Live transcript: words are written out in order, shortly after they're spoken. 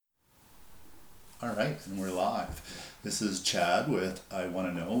All right, and we're live. This is Chad with I Want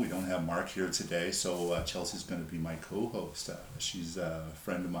to Know. We don't have Mark here today, so Chelsea's going to be my co-host. She's a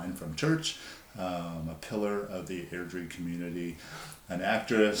friend of mine from church, a pillar of the Airdrie community, an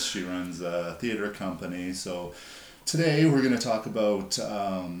actress. She runs a theater company. So today we're going to talk about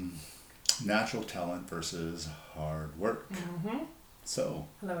natural talent versus hard work. Mm-hmm. So,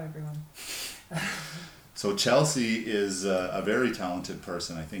 hello everyone. So Chelsea is a very talented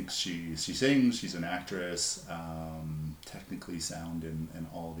person. I think she sings, she's an actress, technically sound in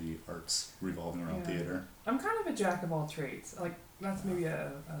all the arts revolving around theater. I'm kind of a jack of all trades. Like, that's maybe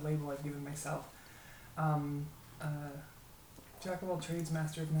a label I've given myself. Jack of all trades,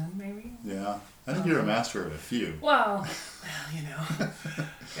 master of none, maybe? Yeah, I think you're a master of a few. Well, you know,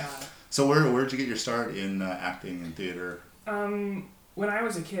 yeah. So where'd you get your start in acting and theater? When I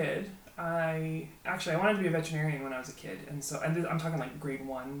was a kid, I wanted to be a veterinarian when I was a kid, and so I'm talking like grade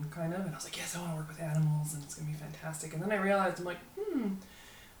 1 kind of, and I was like, yes, I want to work with animals and it's gonna be fantastic. And then I realized, I'm like,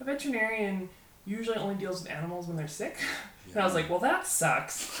 a veterinarian usually only deals with animals when they're sick. Yeah. And I was like, well, that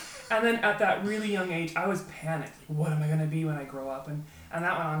sucks. And then at that really young age, I was panicked. Like, what am I gonna be when I grow up? And that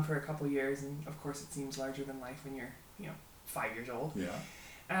went on for a couple of years, and of course it seems larger than life when you're 5 years old. Yeah.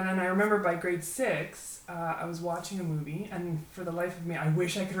 And then I remember by grade 6, I was watching a movie, and for the life of me, I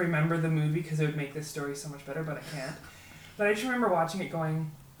wish I could remember the movie because it would make this story so much better, but I can't. But I just remember watching it going,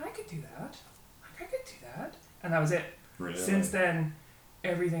 I could do that. I could do that. And that was it. Really? Since then,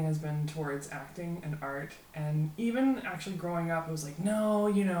 everything has been towards acting and art. And even actually growing up, I was like,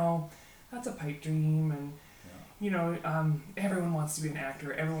 no, that's a pipe dream. And, everyone wants to be an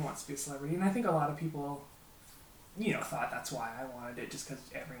actor. Everyone wants to be a celebrity. And I think a lot of people thought that's why I wanted it, just because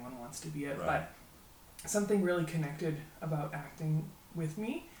everyone wants to be it. Right. But something really connected about acting with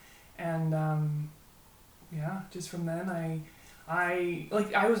me, and just from then I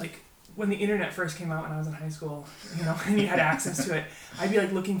was like, when the internet first came out when I was in high school, and you had access to it, I'd be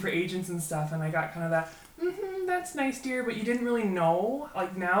like looking for agents and stuff, and I got kind of that, that's nice, dear, but you didn't really know.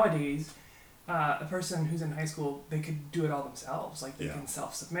 Like nowadays, a person who's in high school, they could do it all themselves. Like they can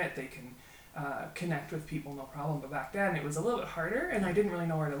self-submit, they can connect with people, no problem. But back then it was a little bit harder, and I didn't really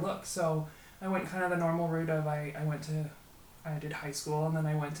know where to look. So I went kind of the normal route of I did high school, and then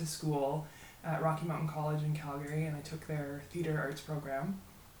I went to school at Rocky Mountain College in Calgary, and I took their theater arts program.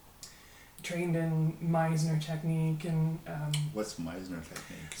 Trained in Meisner technique and What's Meisner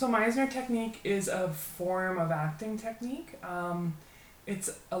technique? So Meisner technique is a form of acting technique.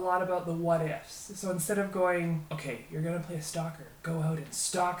 It's a lot about the what ifs. So instead of going, okay, you're going to play a stalker, go out and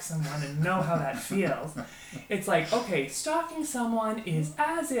stalk someone and know how that feels. It's like, okay, stalking someone is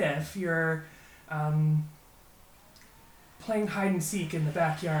as if you're playing hide and seek in the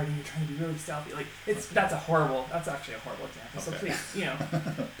backyard and you're trying to be really stealthy. Like, that's actually a horrible example. So please,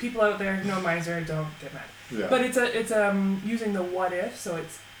 people out there who know Meisner, don't get mad. Yeah. But it's using the what if, so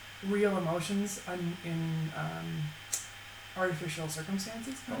it's real emotions in artificial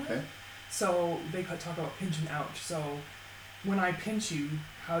circumstances, kind of. So they could talk about pinch and ouch. So when I pinch you,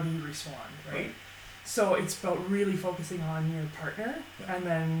 how do you respond, right? So it's about really focusing on your partner and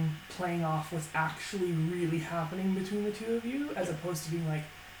then playing off what's actually really happening between the two of you, as opposed to being like,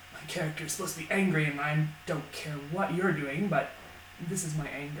 my character is supposed to be angry and I don't care what you're doing, but this is my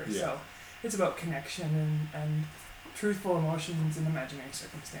anger. Yeah. So it's about connection and truthful emotions in imaginary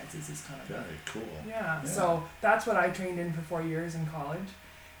circumstances is kind of very cool. Yeah, so that's what I trained in for 4 years in college.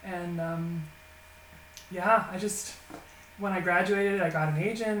 And when I graduated, I got an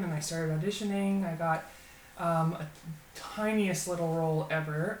agent and I started auditioning. I got a tiniest little role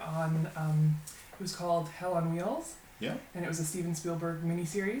ever on, it was called Hell on Wheels. Yeah. And it was a Steven Spielberg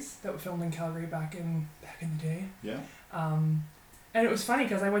miniseries that was filmed in Calgary back in the day. Yeah. And it was funny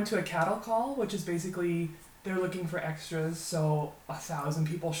because I went to a cattle call, which is basically they're looking for extras. So 1,000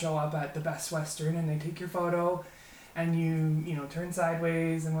 people show up at the Best Western and they take your photo and you turn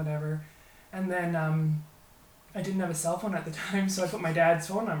sideways and whatever. And then I didn't have a cell phone at the time, so I put my dad's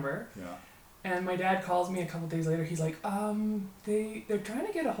phone number. Yeah. And my dad calls me a couple days later. He's like, they're trying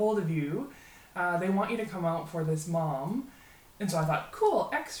to get a hold of you. They want you to come out for this mom. And so I thought, cool,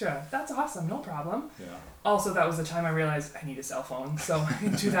 extra. That's awesome, no problem. Yeah. Also, that was the time I realized I need a cell phone. So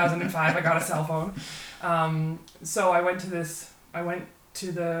in 2005, I got a cell phone. So I went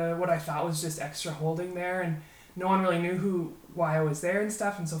to what I thought was just extra holding there, and no one really knew why I was there and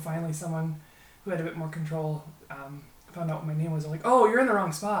stuff. And so finally someone who had a bit more control found out what my name was. They're like, oh, you're in the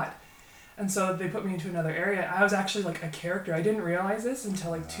wrong spot. And so they put me into another area. I was actually like a character. I didn't realize this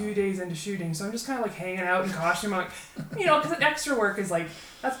until like 2 days into shooting. So I'm just kind of like hanging out in costume. I'm like, because extra work is like,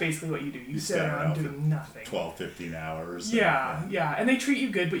 that's basically what you do. You sit around doing nothing. 12, 15 hours. Yeah. And they treat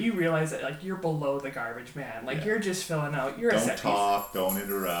you good, but you realize that like you're below the garbage man. Like you're just filling out. You're a set piece. Don't talk, don't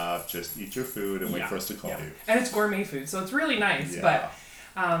interrupt, just eat your food and wait for us to call you. And it's gourmet food, so it's really nice. But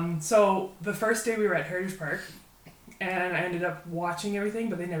so the first day we were at Heritage Park, and I ended up watching everything,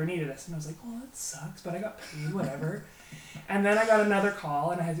 but they never needed us. And I was like, well, that sucks, but I got paid, whatever. And then I got another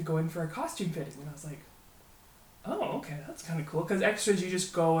call, and I had to go in for a costume fitting. And I was like, oh, okay, that's kind of cool. Because extras, you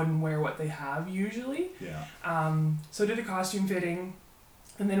just go and wear what they have usually. Yeah. So I did a costume fitting,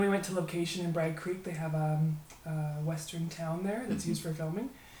 and then we went to location in Bragg Creek. They have a western town there that's used for filming.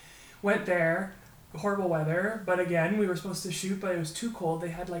 Went there. Horrible weather, but again, we were supposed to shoot, but it was too cold. They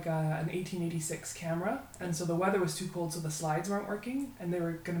had like an 1886 camera, and so the weather was too cold, so the slides weren't working, and they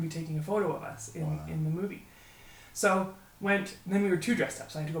were going to be taking a photo of us in the movie. So then we were too dressed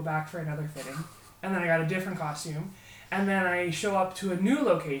up, so I had to go back for another fitting, and then I got a different costume, and then I show up to a new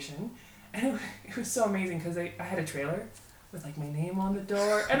location, and it was so amazing because I had a trailer with like my name on the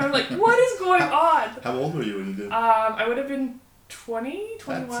door, and I'm like, what is going on? How old were you when you did? I would have been 20,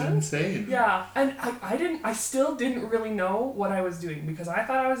 21. That's insane. Yeah, and I still didn't really know what I was doing because I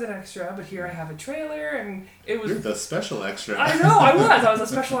thought I was an extra, but here I have a trailer and it was... You're the special extra. I know, I was a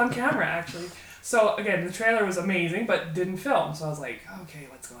special on camera actually. So again, the trailer was amazing, but didn't film. So I was like, okay,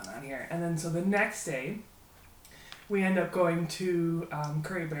 what's going on here? And then so the next day, we end up going to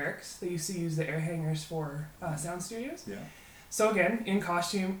Curry Barracks. They used to use the air hangars for sound studios. Yeah. So again, in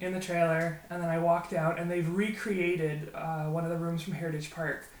costume, in the trailer, and then I walked out, and they've recreated one of the rooms from Heritage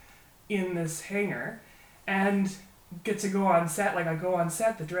Park in this hangar, and get to go on set. Like I go on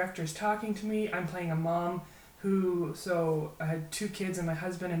set, the director's talking to me. I'm playing a mom so I had 2 kids and my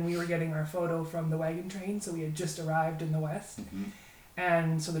husband, and we were getting our photo from the wagon train. So we had just arrived in the West,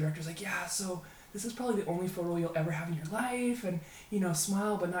 and so the director's like, yeah, so this is probably the only photo you'll ever have in your life, and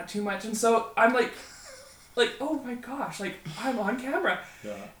smile but not too much. And so I'm like, oh my gosh, like I'm on camera.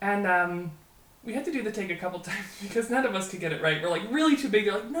 Yeah. And we had to do the take a couple times because none of us could get it right. We're like really too big.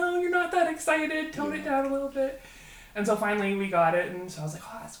 They're like, no, you're not that excited. Tone it down a little bit. And so finally we got it, and so I was like,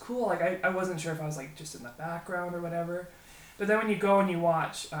 oh, that's cool. Like I wasn't sure if I was like just in the background or whatever. But then when you go and you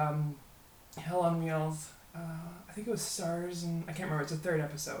watch Hell on Wheels, I think it was Stars, and I can't remember, it's the 3rd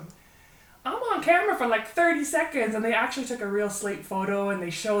episode. I'm on camera for like 30 seconds, and they actually took a real slate photo, and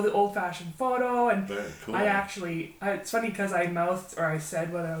they show the old-fashioned photo, and very cool. it's funny because I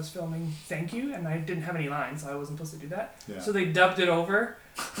said when I was filming thank you, and I didn't have any lines, so I wasn't supposed to do that. Yeah. So they dubbed it over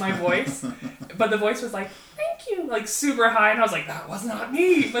my voice, but the voice was like, thank you, like super high, and I was like, that was not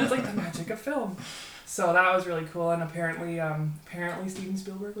me, but it's like the magic of film. So that was really cool, and apparently Steven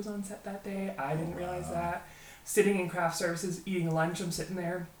Spielberg was on set that day. I didn't realize that. Sitting in craft services, eating lunch, I'm sitting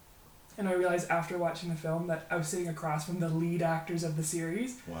there. And I realized after watching the film that I was sitting across from the lead actors of the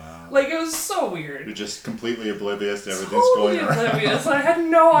series. Wow. Like, it was so weird. You're just completely oblivious to everything's totally going on. Oblivious. I had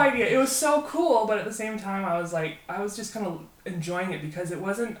no idea. It was so cool, but at the same time, I was just kind of enjoying it because it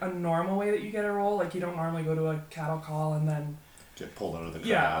wasn't a normal way that you get a role. Like, you don't normally go to a cattle call and then... Get pulled out of the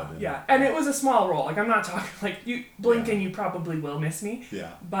crowd. Yeah. And it was a small role. Like, I'm not talking... Like, you blink and you probably will miss me.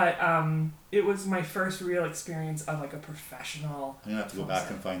 Yeah. But it was my first real experience of, like, a professional... I'm going to have to go back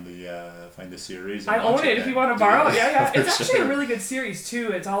and find the series. I own it if you want to borrow it. Yeah. It's actually a really good series,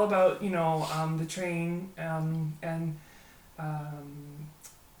 too. It's all about, the train and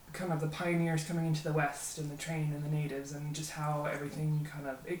kind of the pioneers coming into the West and the train and the natives and just how everything kind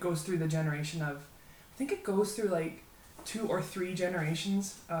of... It goes through the generation of... I think it goes through, like... 2 or 3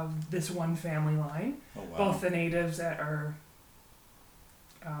 generations of this one family line. Oh, wow. Both the natives that are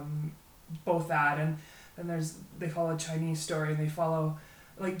both that, and then they follow a Chinese story, and they follow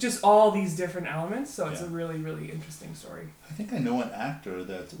like just all these different elements, so it's a really, really interesting story. I think I know an actor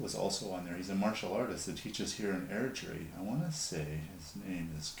that was also on there. He's a martial artist that teaches here in Airdrie. I want to say his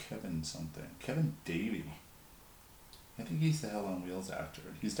name is Kevin something. Kevin Davey. I think he's the Hell on Wheels actor.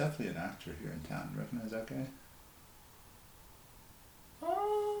 He's definitely an actor here in town. You recognize that guy?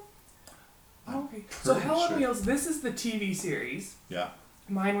 Okay. So Hell on Wheels, this is the TV series. Yeah.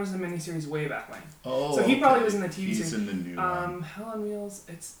 Mine was the miniseries way back when. Oh, so he probably was in the TV series. He's in the new one. Hell on Wheels,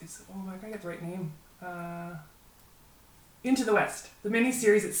 it's oh my god, I got the right name. Into the West. The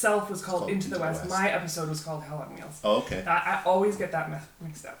miniseries itself was called Into the West. My episode was called Hell on Wheels. Oh, okay. I always get that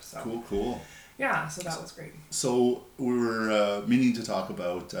mixed up. So. Cool. yeah, so that was great. So we were meaning to talk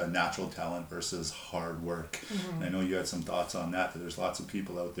about natural talent versus hard work. And I know you had some thoughts on that there's lots of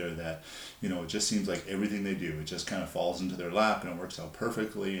people out there that, it just seems like everything they do, it just kind of falls into their lap and it works out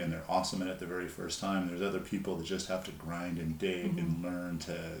perfectly and they're awesome at it the very first time. There's other people that just have to grind and dig and learn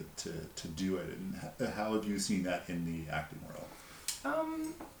to do it. And how have you seen that in the acting world?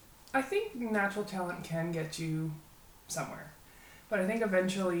 I think natural talent can get you somewhere. But I think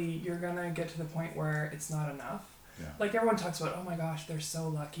eventually you're going to get to the point where it's not enough. Yeah. Like everyone talks about, oh my gosh, they're so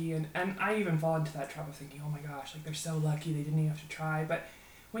lucky. And I even fall into that trap of thinking, oh my gosh, like they're so lucky, they didn't even have to try. But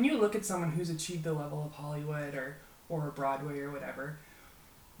when you look at someone who's achieved the level of Hollywood or Broadway or whatever,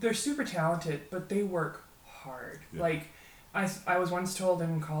 they're super talented, but they work hard. Yeah. Like I was once told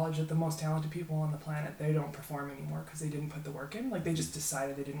in college that the most talented people on the planet, they don't perform anymore because they didn't put the work in. Like they just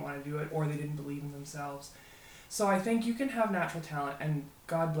decided they didn't want to do it or they didn't believe in themselves. So I think you can have natural talent, and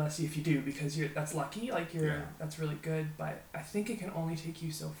God bless you if you do, because that's lucky. Like that's really good. But I think it can only take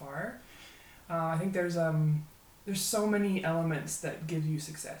you so far. I think there's so many elements that give you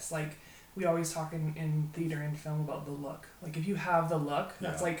success. Like we always talk in theater and film about the look. Like if you have the look,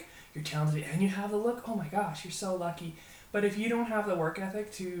 that's like you're talented, and you have the look. Oh my gosh, you're so lucky. But if you don't have the work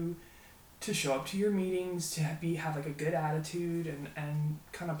ethic to show up to your meetings, to have like a good attitude and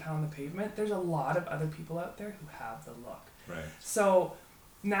kind of pound the pavement, there's a lot of other people out there who have the look. Right. So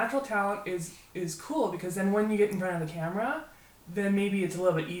natural talent is cool because then when you get in front of the camera, then maybe it's a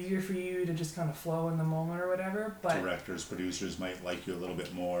little bit easier for you to just kind of flow in the moment or whatever. But directors, producers might like you a little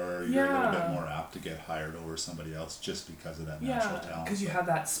bit more. You're a little bit more apt to get hired over somebody else just because of that natural talent. Because you have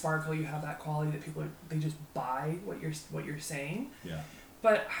that sparkle, you have that quality that people they just buy what you're saying. Yeah.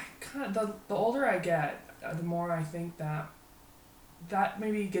 But I kind of the older I get, the more I think that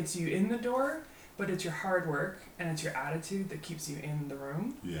maybe gets you in the door, but it's your hard work and it's your attitude that keeps you in the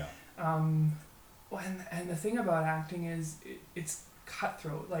room. Yeah. And the thing about acting is it's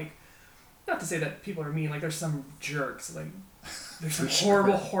cutthroat. Like, not to say that people are mean. Like, there's some jerks. Like, there's some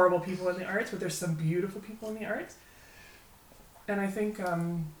horrible people in the arts, but there's some beautiful people in the arts. And I think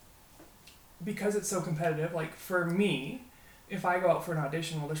because it's so competitive, like for me, if I go out for an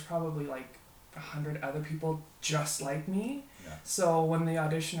audition, well, there's probably like 100 other people just like me. Yeah. So when the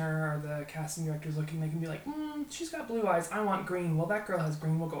auditioner or the casting director's looking, they can be like, she's got blue eyes, I want green. Well, that girl has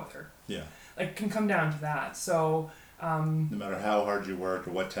green, we'll go with her. Yeah. Like, can come down to that. So no matter how hard you worked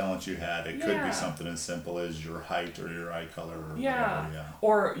or what talent you had, it could be something as simple as your height or your eye color or whatever. Yeah.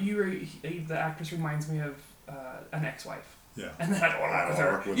 Or the actress reminds me of an ex-wife. Yeah. And then I don't want to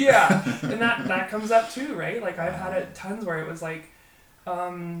work with her. Yeah. And that comes up too, right? Like I've had it tons where it was like,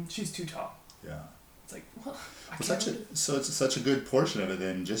 she's too tall. Yeah. It's like, well, so it's such a good portion of it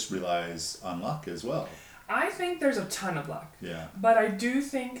then just relies on luck as well. I think there's a ton of luck. Yeah. But I do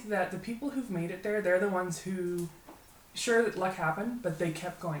think that the people who've made it there, they're the ones who, sure, that luck happened, but they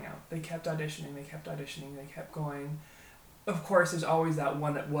kept going out. They kept auditioning, they kept going. Of course, there's always that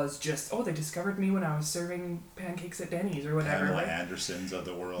one that was just, they discovered me when I was serving pancakes at Denny's or whatever. Pamela Andersons of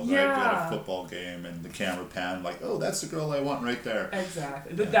the world, right? At a football game and the camera pan, like, that's the girl I want right there.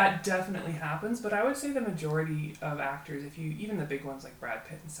 Exactly. Yeah. That definitely happens, but I would say the majority of actors, even the big ones like Brad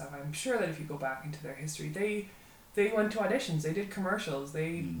Pitt and stuff, I'm sure that if you go back into their history, they went to auditions, they did commercials,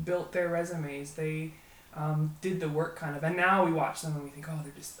 they built their resumes, they did the work kind of, and now we watch them and we think,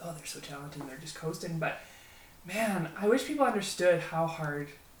 they're so talented and they're just coasting, but man, I wish people understood how hard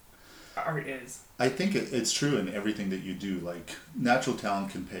art is. I think it's true in everything that you do. Like, natural talent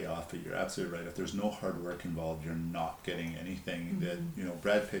can pay off, but you're absolutely right. If there's no hard work involved, you're not getting anything that,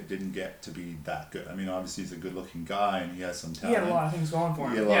 Brad Pitt didn't get to be that good. I mean, obviously he's a good looking guy and he has some talent. He had a lot of things going for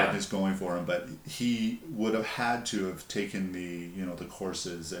him. He had a lot of things going for him, but he would have had to have taken the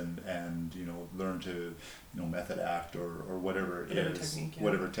courses and learned to, method act or whatever it is,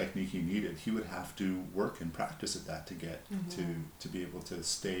 whatever technique he needed. He would have to work and practice at that to get to be able to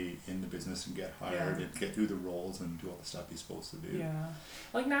stay in the business and get hired and get through the roles and do all the stuff he's supposed to do. Yeah,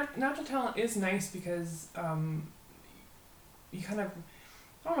 like natural talent is nice because you kind of,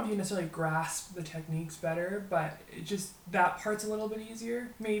 I don't know if you necessarily grasp the techniques better, but it just, that part's a little bit easier,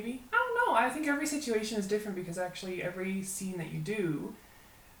 maybe. I don't know. I think every situation is different because actually every scene that you do,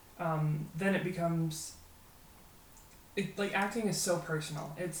 then it becomes, like acting is so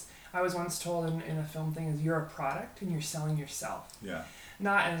personal. I was once told in a film thing is you're a product and you're selling yourself. Yeah.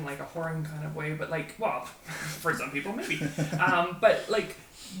 Not in like a whoring kind of way, but like, well, for some people maybe. But like,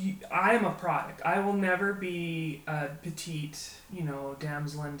 I am a product. I will never be a petite,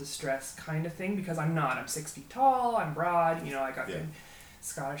 damsel in distress kind of thing because I'm not. I'm 6 feet tall. I'm broad. I got good.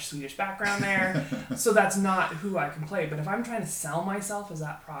 Scottish, Swedish background there. So that's not who I can play. But if I'm trying to sell myself as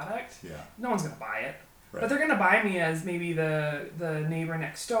that product, no one's going to buy it. Right. But they're going to buy me as maybe the neighbor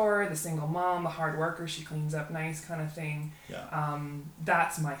next door, the single mom, the hard worker, she cleans up nice kind of thing. Yeah.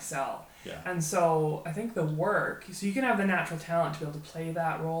 That's my sell. Yeah. And so I think the work, so you can have the natural talent to be able to play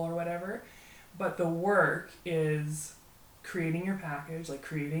that role or whatever, but the work is creating your package, like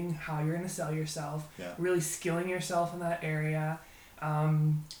creating how you're going to sell yourself, really skilling yourself in that area,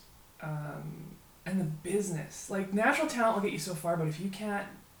 and the business. Like natural talent will get you so far, but if you can't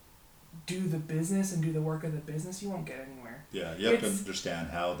do the business and do the work of the business, you won't get anywhere. Yeah, you have to understand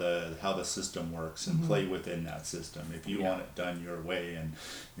how the system works and play within that system. If you want it done your way, and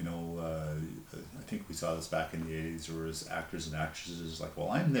I think we saw this back in the 80s, there was actors and actresses like, well,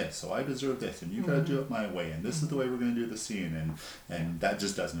 I'm this, so I deserve this, and you got to do it my way, and this is the way we're going to do the scene, and that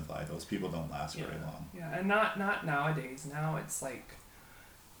just doesn't fly. Those people don't last very long. Yeah, and not nowadays. Now it's like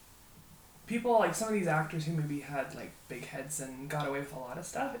people, like some of these actors who maybe had like big heads and got away with a lot of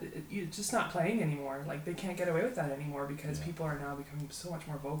stuff, it's just not playing anymore. Like they can't get away with that anymore because people are now becoming so much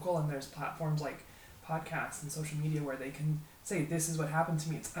more vocal, and there's platforms like podcasts and social media where they can say, this is what happened to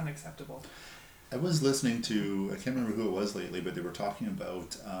me, it's unacceptable. I was listening to, I can't remember who it was lately, but they were talking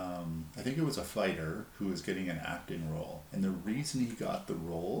about, I think it was a fighter who was getting an acting role. And the reason he got the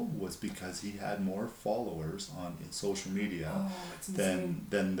role was because he had more followers on social media than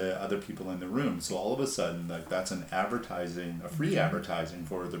the other people in the room. So all of a sudden, like that's an advertising, a free advertising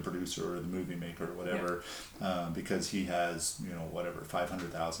for the producer or the movie maker or whatever, because he has,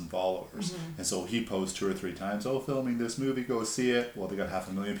 500,000 followers. And so he posts 2 or 3 times, oh, filming this movie, go see it. Well, they got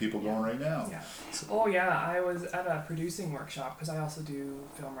 500,000 people going right now. Yeah. Oh yeah, I was at a producing workshop because I also do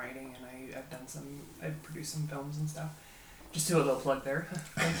film writing, and I've produced some films and stuff. Just do a little plug there.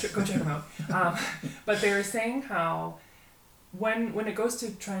 Go check them out. But they were saying how when it goes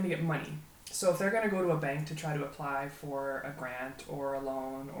to trying to get money, so if they're going to go to a bank to try to apply for a grant or a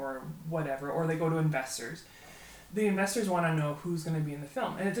loan or whatever, or they go to investors, the investors want to know who's going to be in the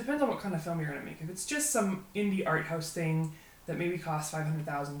film. And it depends on what kind of film you're going to make. If it's just some indie art house thing that maybe costs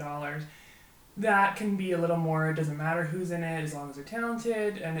 $500,000, that can be a little more, it doesn't matter who's in it as long as they're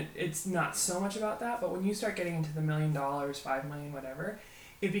talented, and it's not so much about that. But when you start getting into the $1 million, $5 million, whatever,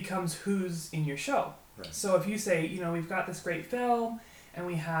 it becomes who's in your show. Right. So if you say, we've got this great film and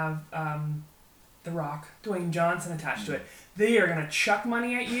we have The Rock, Dwayne Johnson attached to it, they are going to chuck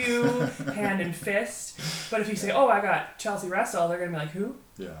money at you hand and fist. But if you say, I got Chelsea Russell, they're going to be like, who?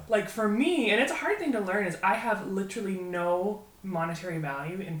 Yeah. Like for me, and it's a hard thing to learn, is I have literally no monetary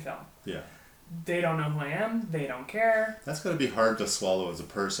value in film. Yeah. They don't know who I am. They don't care. That's going to be hard to swallow as a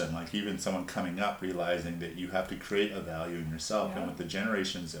person. Like even someone coming up realizing that you have to create a value in yourself. And with the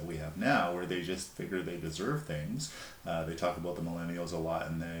generations that we have now, where they just figure they deserve things, they talk about the millennials a lot,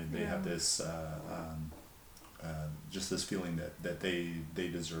 and they have this just this feeling that they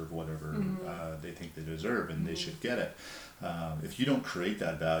deserve whatever they think they deserve, and they should get it. If you don't create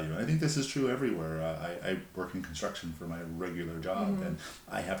that value, and I think this is true everywhere. I work in construction for my regular job, and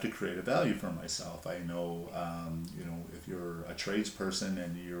I have to create a value for myself. I know, if you're a tradesperson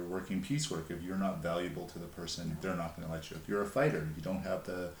and you're working piecework, if you're not valuable to the person, they're not going to let you. If you're a fighter, you don't have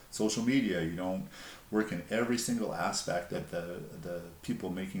the social media, you don't work in every single aspect that the people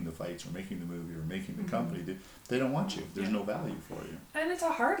making the fights or making the movie or making the company, they don't want you. There's no value for you. And it's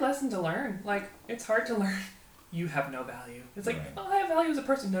a hard lesson to learn. Like, it's hard to learn. You have no value. It's like, I have value as a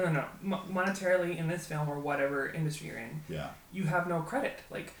person. No. Monetarily in this film or whatever industry you're in, you have no credit.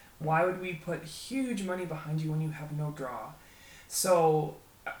 Like, why would we put huge money behind you when you have no draw? So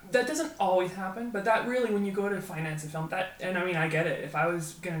that doesn't always happen, but that really, when you go to finance a film, and I mean, I get it. If I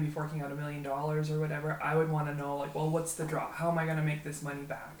was going to be forking out $1 million or whatever, I would want to know, like, well, what's the draw? How am I going to make this money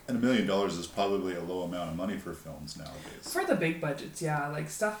back? And $1 million is probably a low amount of money for films nowadays. For the big budgets, yeah. Like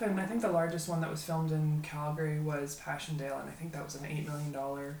stuff, and I think the largest one that was filmed in Calgary was Passchendaele, and I think that was an $8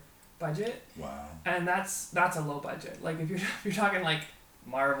 million budget. Wow. And that's a low budget. Like if you're talking like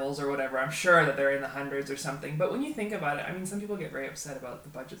Marvels or whatever, I'm sure that they're in the hundreds or something. But when you think about it, I mean, some people get very upset about the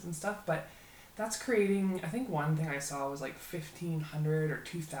budgets and stuff, but that's creating, I think one thing I saw was like 1,500 or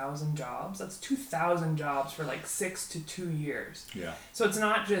 2,000 jobs. That's 2,000 jobs for like 6 to 2 years. Yeah. So it's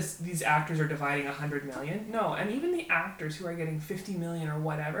not just these actors are dividing 100 million. No, and even the actors who are getting 50 million or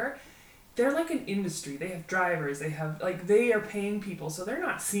whatever, they're like an industry. They have drivers. They have they are paying people, so they're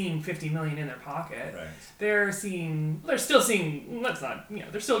not seeing 50 million in their pocket. Right. They're still seeing. Let's not.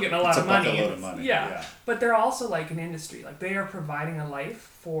 They're still getting a lot of money. A lot of money. Yeah. But they're also like an industry. Like they are providing a life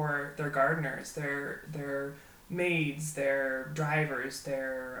for their gardeners, their maids, their drivers,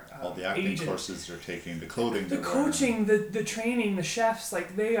 their all the acting agents. courses they're taking, the clothing, the they're coaching, the training, the chefs,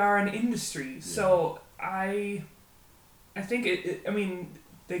 like they are an industry. Yeah. So I think I mean,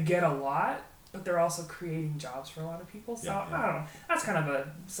 they get a lot, but they're also creating jobs for a lot of people. So Yeah, yeah. I don't know. That's kind of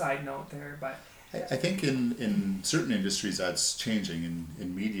a side note there, but I think in certain industries that's changing.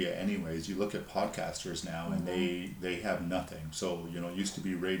 In media anyways, you look at podcasters now and they have nothing. So, you know, it used to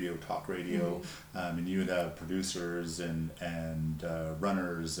be radio, talk radio, and you would have producers and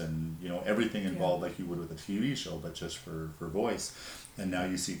runners and, you know, everything involved like you would with a TV show, but just for voice. And now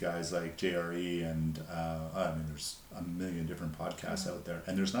you see guys like JRE and I mean, there's a million different podcasts out there,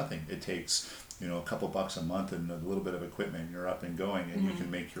 and there's nothing. It takes, you know, a couple bucks a month and a little bit of equipment, you're up and going, and you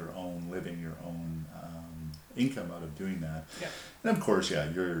can make your own living, your own income out of doing that. Yeah. And of course,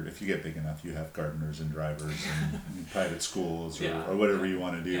 if you get big enough, you have gardeners and drivers and private schools or whatever you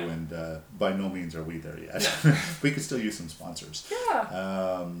want to do. Yeah. And by no means are we there yet. Yeah. We could still use some sponsors.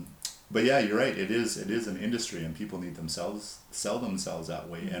 Yeah. But yeah, you're right. It is an industry, and people need sell themselves that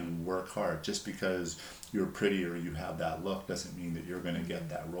way and work hard. Just because you're pretty or you have that look doesn't mean that you're going to get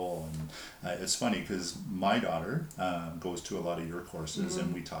that role. And it's funny because my daughter goes to a lot of your courses,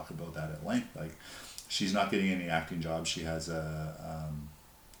 and we talk about that at length. Like, she's not getting any acting jobs. She has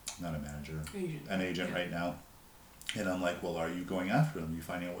not a manager, an agent right now. And I'm like, well, are you going after them? Are you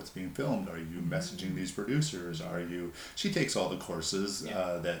finding out what's being filmed? Are you messaging these producers? She takes all the courses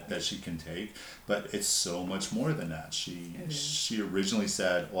that she can take, but it's so much more than that. She originally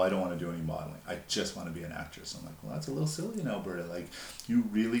said, well, I don't want to do any modeling. I just want to be an actress. I'm like, well, that's a little silly in Alberta. Like, you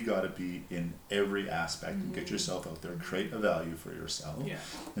really got to be in every aspect and get yourself out there, create a value for yourself. Yeah.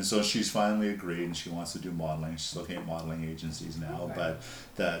 And so she's finally agreed, and she wants to do modeling. She's looking at modeling agencies now, but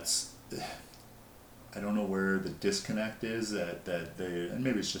that's... I don't know where the disconnect is that they, and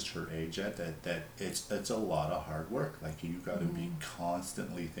maybe it's just her age that it's a lot of hard work. Like, you got to be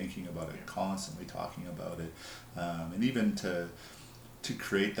constantly thinking about it, constantly talking about it, and even to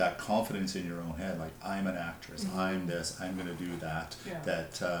create that confidence in your own head. Like, I'm an actress, I'm this, I'm going to do that. Yeah.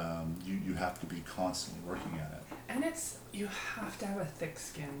 That you have to be constantly working at it. And you have to have a thick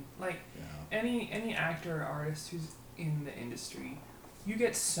skin. Like any actor or artist who's in the industry. You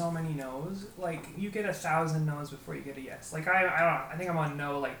get so many no's. Like, you get 1,000 no's before you get a yes. Like, I don't know. I think I'm on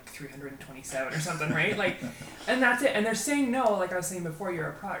no, like, 327 or something, right? Like, and that's it. And they're saying no, like I was saying before, you're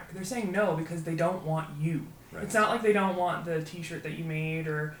a product. They're saying no because they don't want you. Right. It's not like they don't want the t-shirt that you made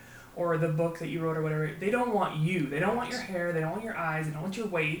or the book that you wrote or whatever. They don't want you. They don't want your hair. They don't want your eyes. They don't want your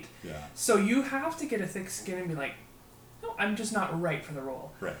weight. Yeah. So you have to get a thick skin and be like, no, I'm just not right for the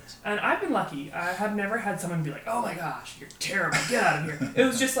role. Right. And I've been lucky. I have never had someone be like, oh my gosh, you're terrible, get out of here. It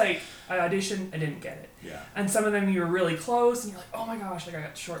was just like, I auditioned, I didn't get it. Yeah. And some of them you were really close, and you're like, oh my gosh, like I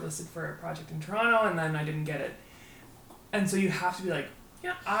got shortlisted for a project in Toronto, and then I didn't get it. And so you have to be like,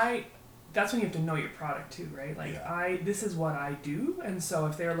 that's when you have to know your product too, right? Like, this is what I do, and so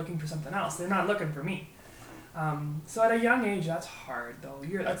if they're looking for something else, they're not looking for me. So at a young age, that's hard though.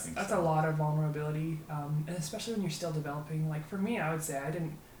 That's a lot of vulnerability, and especially when you're still developing. Like, for me, I would say I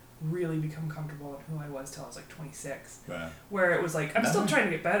didn't really become comfortable with who I was till I was like 26. Right. Where it was like, I'm still trying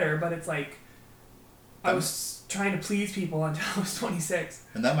to get better, but it's like I was trying to please people until I was 26.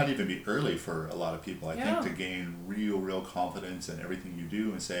 And that might even be early for a lot of people. I think to gain real confidence in everything you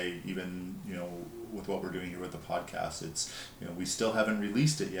do, and say, even, you know, with what we're doing here with the podcast, it's, you know, we still haven't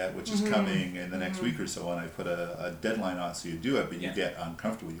released it yet, which is coming in the next week or so, and I put a deadline on it so you do it, but you get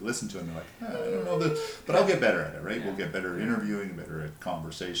uncomfortable. You listen to it and you're like, I don't know this, but I'll get better at it, right? Yeah. We'll get better at interviewing, better at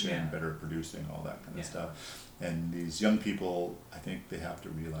conversation, better at producing, all that kind of stuff. And these young people, I think they have to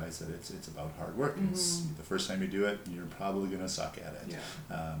realize that it's about hard work. It's the first time you do it, you're probably going to suck at it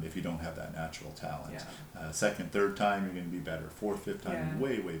if you don't have that natural talent. Yeah. Second, third time, you're going to be better. Fourth, fifth time,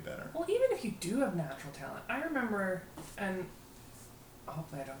 way better. Well, even if you do have natural talent, I remember, and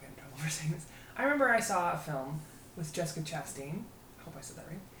hopefully I don't get in trouble for saying this, I remember I saw a film with Jessica Chastain, I hope I said that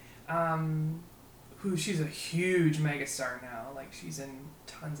right, she's a huge megastar now, like she's in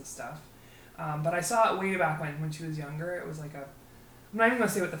tons of stuff. But I saw it way back when she was younger. It was like I'm not even going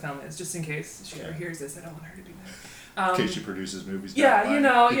to say what the film is, just in case she ever hears this. I don't want her to be there. In case she produces movies. Yeah, you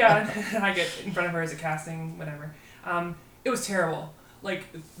know, and I get in front of her as a casting, whatever. It was terrible. Like,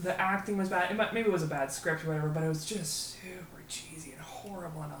 the acting was bad. Maybe it was a bad script or whatever, but it was just super cheesy and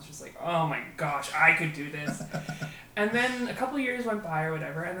horrible. And I was just like, oh my gosh, I could do this. And then a couple of years went by or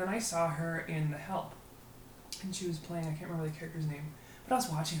whatever, and then I saw her in The Help. And she was playing, I can't remember the character's name. But I was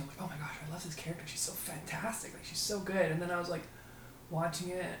watching it, I'm like, oh my gosh, I love this character. She's so fantastic. Like, she's so good. And then I was like, watching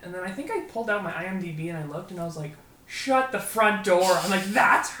it. And then I think I pulled out my IMDb and I looked and I was like, shut the front door. I'm like,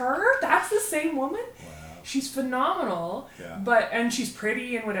 that's her? That's the same woman? Wow. she's phenomenal. Yeah. And she's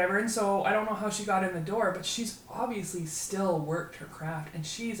pretty and whatever, and so I don't know how she got in the door, but she's obviously still worked her craft, and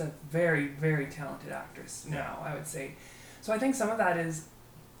she's a very, very talented actress now, I would say. So I think some of that is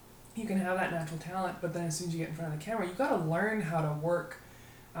you can have that natural talent, but then as soon as you get in front of the camera, you got to learn how to work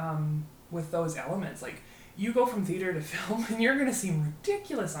with those elements. Like, you go from theater to film, and you're going to seem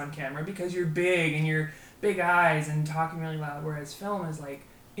ridiculous on camera because you're big and you're big eyes and talking really loud, whereas film is like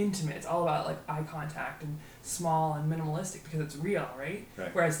intimate. It's all about like eye contact and small and minimalistic because it's real, right?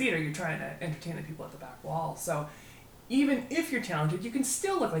 Whereas theater, you're trying to entertain the people at the back wall. So even if you're talented, you can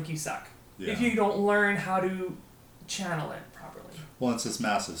still look like you suck if you don't learn how to channel it properly. Well, it's this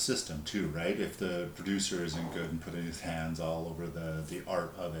massive system too, right? If the producer isn't good and putting his hands all over the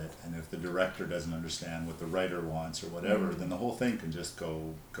art of it, and if the director doesn't understand what the writer wants or whatever, then the whole thing can just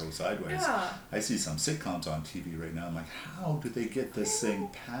go sideways. Yeah. I see some sitcoms on TV right now. I'm like, how do they get this thing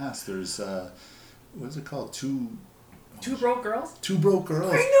past? There's what's it called? Two Broke Girls? Two Broke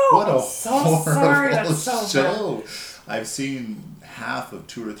Girls. I know. What a so horrible sorry. That's so show. bad. I've seen half of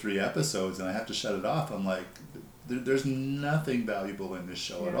 2 or 3 episodes and I have to shut it off. I'm like, there's nothing valuable in this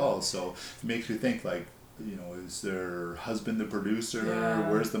show at all. So it makes you think, like, you know, is their husband the producer?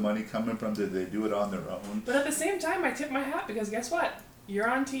 Where's the money coming from? Did they do it on their own? But at the same time, I tip my hat because guess what? You're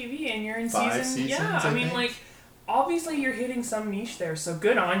on TV and you're in 5 seasons. Yeah, I mean, like, obviously you're hitting some niche there, so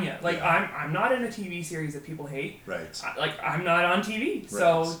good on you. Like, I'm not in a TV series that people hate. Right. I'm not on TV,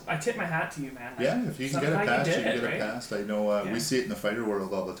 so I tip my hat to you, man. Like, yeah, if you can get it past, you can get it past. I know we see it in the fighter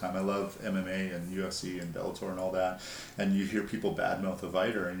world all the time. I love MMA and UFC and Bellator and all that, and you hear people badmouth a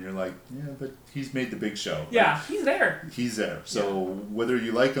fighter, and you're like, yeah, but he's made the big show. Yeah, like, he's there. He's there. So whether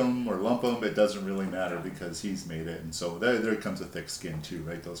you like him or lump him, it doesn't really matter because he's made it. And so there comes a thick skin too,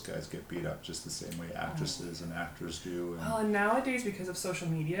 right? Those guys get beat up just the same way actresses and actors do. And well, and nowadays, because of social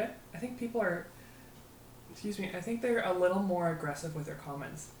media, I think people are, I think they're a little more aggressive with their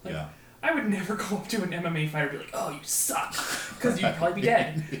comments. Like, I would never go up to an MMA fighter and be like, oh, you suck, because you'd probably be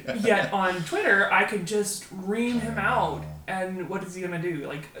dead. Yet on Twitter, I could just ream him out, and what is he going to do?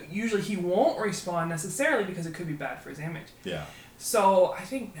 Like, usually he won't respond necessarily because it could be bad for his image. Yeah. So I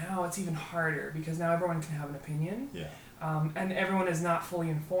think now it's even harder because now everyone can have an opinion. Yeah. And everyone is not fully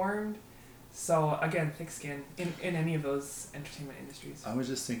informed. So again, thick skin in any of those entertainment industries. I was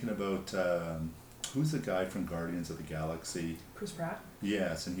just thinking about who's the guy from Guardians of the Galaxy? Chris Pratt?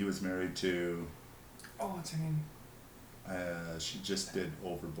 Yes, and he was married to... Oh, what's her name? She just did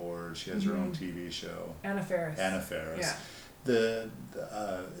Overboard. She has her own TV show. Anna Faris. Yeah. The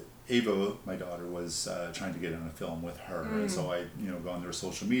Ava, my daughter, was trying to get in a film with her, and so I, go on their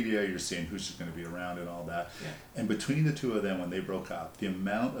social media. You're seeing who's going to be around and all that. Yeah. And between the two of them, when they broke up, the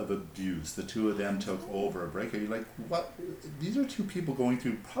amount of abuse the two of them took over a breakup. You're like, what? These are two people going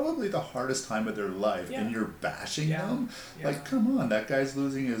through probably the hardest time of their life, and you're bashing them. Yeah. Like, come on, that guy's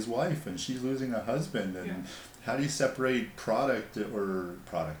losing his wife, and she's losing a husband, and how do you separate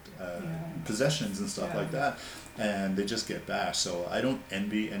possessions and stuff like that? And they just get bashed. So I don't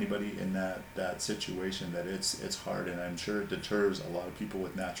envy anybody in that situation. That it's hard, and I'm sure it deters a lot of people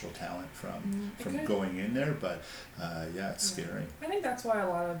with natural talent from going in there. But it's scary. I think that's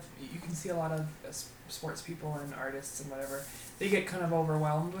why you can see a lot of sports people and artists and whatever, they get kind of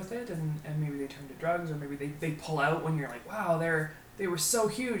overwhelmed with it, and maybe they turn to drugs, or maybe they pull out when you're like, wow, they were so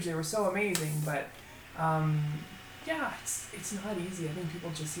huge, they were so amazing, but. It's not easy. I think people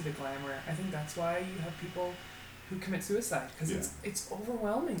just see the glamour. I think that's why you have people who commit suicide, because it's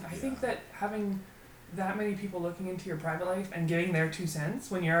overwhelming. I think that having that many people looking into your private life and giving their 2 cents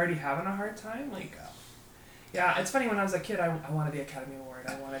when you're already having a hard time, it's funny. When I was a kid, I wanted the Academy Award.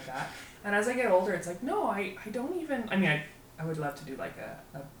 I wanted that. And as I get older, it's like, no, I don't even, I would love to do like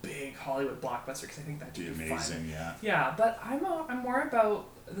a big Hollywood blockbuster, because I think that'd be amazing, fun. Yeah, but I'm more about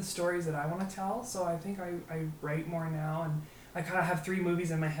the stories that I want to tell. So I think I write more now, and I kind of have 3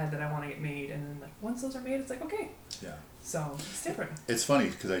 movies in my head that I want to get made, and then like once those are made, it's like, okay. Yeah. So it's different. It's funny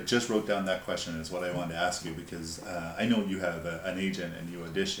because I just wrote down that question as what I wanted to ask you, because I know you have an agent and you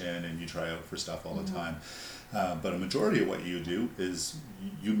audition and you try out for stuff all the time. But a majority of what you do is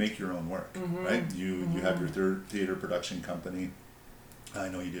you make your own work, right? You have your third theater production company. I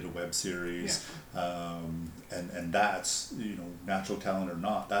know you did a web series, and that's, natural talent or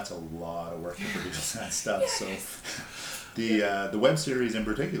not, that's a lot of work to produce that stuff. So the web series in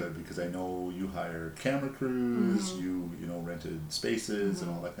particular, because I know you hired camera crews, you rented spaces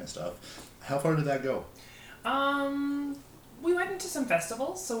and all that kind of stuff. How far did that go? We went into some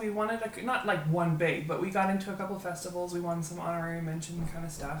festivals, so we wanted not like one big, but we got into a couple of festivals. We won some honorary mention kind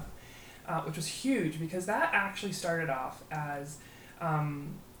of stuff, which was huge, because that actually started off as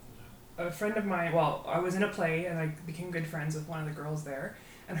a friend of mine, well, I was in a play and I became good friends with one of the girls there.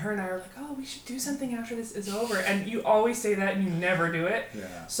 And her and I were like, oh, we should do something after this is over. And you always say that and you never do it.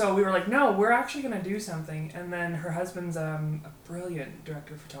 Yeah. So we were like, no, we're actually going to do something. And then her husband's a brilliant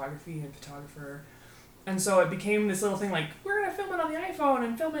director of photography and photographer. And so it became this little thing like, we're going to film it on the iPhone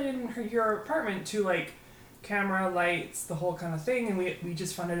and film it in your apartment, to like camera, lights, the whole kind of thing. And we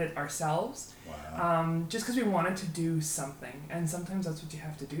just funded it ourselves. Wow. Just because we wanted to do something. And sometimes that's what you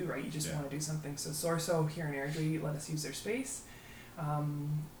have to do, right? You just want to do something. So Sorso here in Airdrie let us use their space.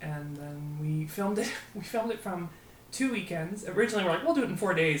 And then we filmed it. We filmed it from 2 weekends. Originally, we're like, we'll do it in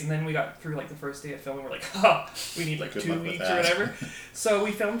 4 days, and then we got through like the first day of filming. We're like, oh, we need like Good 2 luck with weeks that. or whatever. So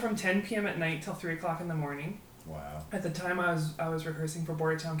we filmed from 10 p.m. at night till 3 o'clock in the morning. Wow. At the time, I was rehearsing for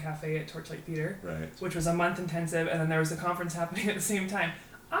Bordertown Cafe at Torchlight Theatre, Right. which was a month intensive, and then there was a conference happening at the same time.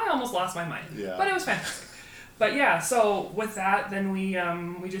 I almost lost my mind, Yeah. but it was fantastic. But yeah, so with that, then we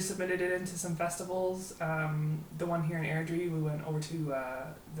just submitted it into some festivals. The one here in Airdrie, we went over to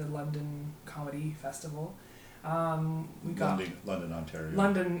the London Comedy Festival. We got London, Ontario.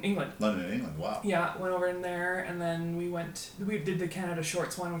 London, England. London, England. Wow. Yeah, went over in there, and then we did the Canada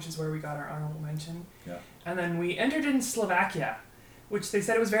Shorts one, which is where we got our honorable mention. Yeah. And then we entered in Slovakia, which they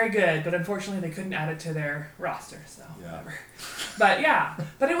said it was very good, but unfortunately they couldn't add it to their roster, so whatever.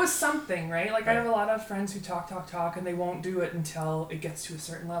 But it was something, right? Like I have a lot of friends who talk, and they won't do it until it gets to a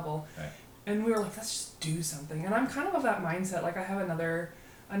certain level. Right. And we were like, let's just do something. And I'm kind of that mindset. Like I have another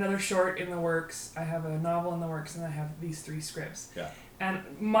short in the works, I have a novel in the works, and I have these 3 scripts. Yeah. And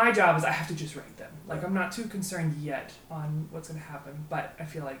my job is I have to just write them. Like Right. I'm not too concerned yet on what's going to happen, but I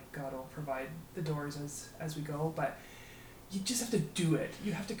feel like God will provide the doors as we go. But you just have to do it.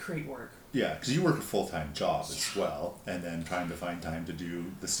 You have to create work. Yeah, because you work a full-time job as well, and then trying to find time to do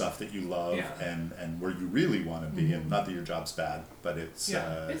the stuff that you love and where you really want to be. And not that your job's bad, but it's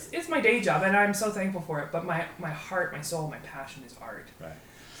it's my day job, and I'm so thankful for it. But my heart, my soul, my passion is art. right.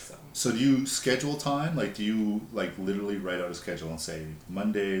 So So do you schedule time? Like, do you like literally write out a schedule and say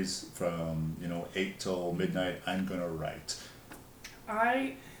Mondays from 8 till midnight I'm gonna write?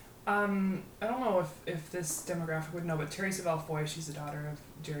 I don't know if this demographic would know, but Terry Savelle Foy, she's the daughter of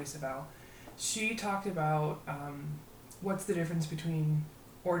Jerry Savelle. She talked about what's the difference between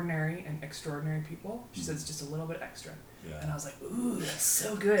ordinary and extraordinary people. She says just a little bit extra. Yeah. And I was like, ooh, that's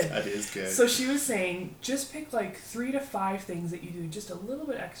so good. That is good. So she was saying, just pick like 3 to 5 things that you do just a little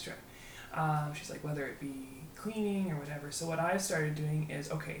bit extra. She's like, whether it be cleaning or whatever. So what I've started doing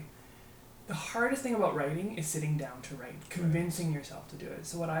is, okay, the hardest thing about writing is sitting down to write, convincing yourself to do it.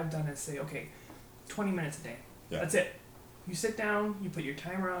 So what I've done is say, okay, 20 minutes a day. Yeah. That's it. You sit down, you put your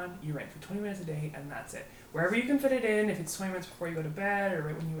timer on, you write for 20 minutes a day, and that's it. Wherever you can fit it in, if it's 20 minutes before you go to bed or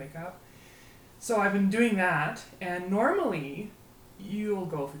right when you wake up. So I've been doing that, and normally you'll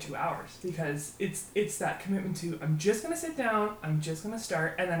go for 2 hours because it's that commitment to, I'm just going to sit down, I'm just going to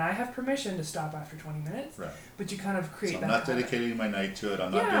start, and then I have permission to stop after 20 minutes. Right. But you kind of create So that I'm not habit. dedicating my night to it.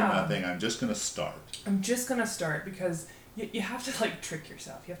 I'm not doing nothing. I'm just gonna start. I'm just going to start because you have to like trick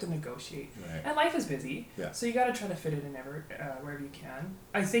yourself. You have to negotiate. Right. And life is busy. Yeah. So you got to try to fit it in wherever you can.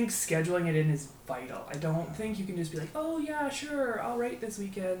 I think scheduling it in is vital. I don't think you can just be like, oh yeah, sure, I'll write this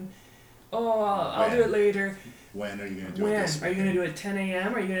weekend. Oh, I'll do it later. When are you gonna do it? This Are you going to weekend? do it at 10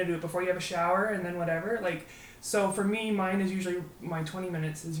 a.m.? Are you going to do it before you have a shower and then whatever? Like, so for me, mine is usually, my 20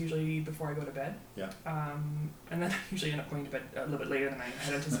 minutes is usually before I go to bed. Yeah. And then I usually end up going to bed a little bit later than I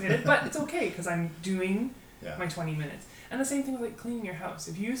had anticipated. But it's okay because I'm doing Yeah. my 20 minutes. And the same thing with like cleaning your house.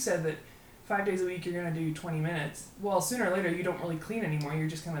 If you said that 5 days a week you're going to do 20 minutes, well, sooner or later you don't really clean anymore. You're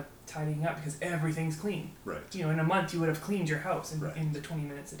just kind of tidying up because everything's clean. Right. You know, in a month you would have cleaned your house Right. in the 20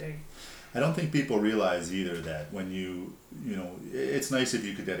 minutes a day. I don't think people realize either that when it's nice if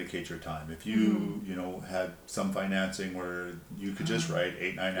you could dedicate your time. If you, had some financing where you could just write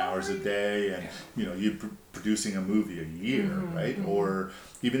 8-9 hours a day and, you're producing a movie a year, right? Or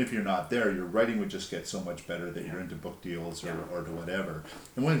even if you're not there, your writing would just get so much better that you're into book deals or to whatever.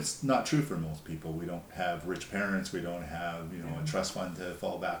 And when it's not true for most people, we don't have rich parents, we don't have, a trust fund to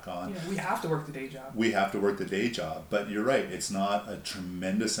fall back on. Yeah, we have to work the day job. We have to work the day job, but you're right, it's not a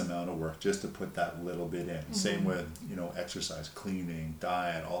tremendous amount of work just to put that little bit in. Same with, exercise, cleaning,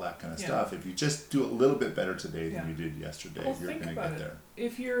 diet, all that kind of stuff. If you just do a little bit better today than you did yesterday, Well, you're think going to about get it.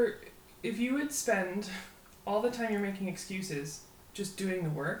 there. If you would spend all the time you're making excuses just doing the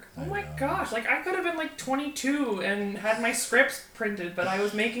work. Oh I my know. gosh, like I could have been like 22 and had my scripts printed, but I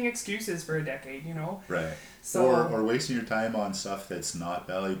was making excuses for a decade, you know? Right. So Or wasting your time on stuff that's not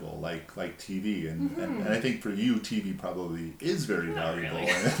valuable, like TV, and I think for you, TV probably is very Not valuable really.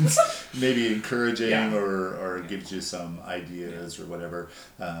 and maybe encouraging Yeah. or gives you some ideas or whatever.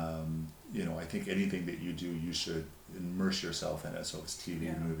 You know, I think anything that you do, you should immerse yourself in it. So it's TV,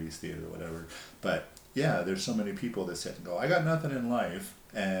 Yeah. movies, theater, whatever. But yeah, there's so many people that sit and go, I got nothing in life.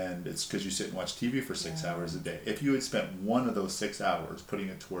 And it's because you sit and watch TV for 6 Yeah. hours a day. If you had spent one of those 6 hours putting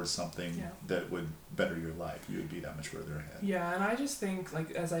it towards something Yeah. that would better your life, you would be that much further ahead. Yeah, and I just think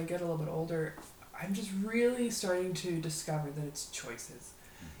like as I get a little bit older, I'm just really starting to discover that it's choices.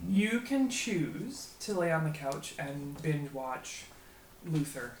 Mhm. You can choose to lay on the couch and binge watch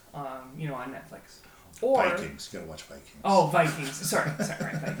Luther, you know, on Netflix, or Vikings, you gotta watch Vikings. oh Vikings, sorry,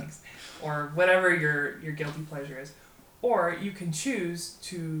 right, Vikings, or whatever your guilty pleasure is, or you can choose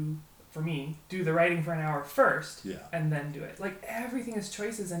to, for me, do the writing for an hour first, Yeah. and then do it. Like everything is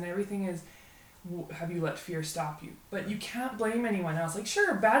choices, and everything is. Have you let fear stop you? But you can't blame anyone else. Like,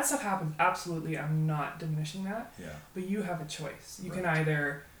 sure, bad stuff happens. Absolutely, I'm not diminishing that. Yeah. But you have a choice. You can Right.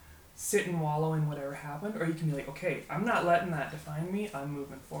 either sit and wallow in whatever happened, or you can be like, okay, I'm not letting that define me. I'm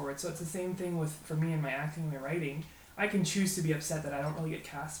moving forward. So it's the same thing with for me and my acting and my writing. I can choose to be upset that I don't really get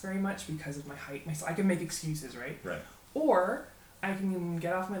cast very much because of my height. I can make excuses, right? Right. Or I can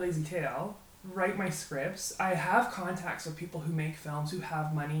get off my lazy tail, write my scripts. I have contacts with people who make films, who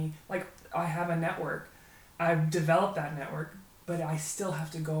have money. Like, I have a network. I've developed that network, but I still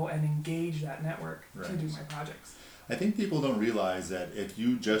have to go and engage that network to Right. do my projects. I think people don't realize that if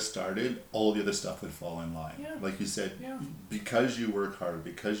you just started, all the other stuff would fall in line. Yeah. Like you said, Yeah. because you work hard,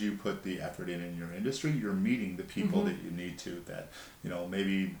 because you put the effort in your industry, you're meeting the people Mhm. that you need to. That, you know,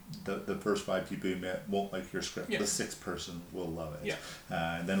 maybe the first 5 people you met won't like your script. Yeah. The 6th person will love it. Yeah.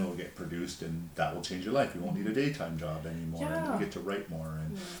 And then it will get produced, and that will change your life. You won't need a daytime job anymore, and Yeah. you get to write more.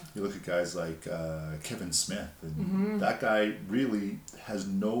 And Yeah. you look at guys like Kevin Smith, and Mhm. that guy really has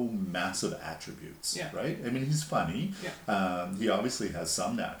no massive attributes, Yeah. right? I mean, he's funny. Yeah. He obviously has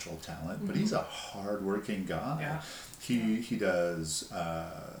some natural talent, but he's a hard-working guy. Yeah. He does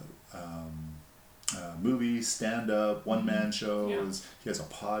movies, stand-up, one-man shows. He has a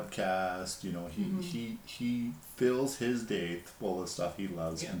podcast. You know, he fills his day full of stuff he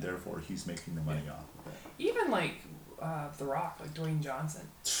loves, Yeah. and therefore he's making the money off of it. Even like The Rock, like Dwayne Johnson.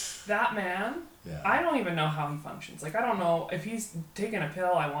 That man, Yeah. I don't even know how he functions. Like, I don't know if he's taking a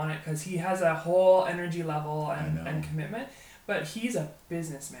pill, I want it because he has a whole energy level I know. and commitment. But he's a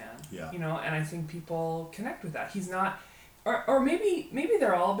businessman, Yeah. you know, and I think people connect with that. He's not, or maybe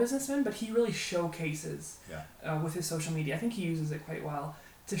they're all businessmen, but he really showcases Yeah. with his social media. I think he uses it quite well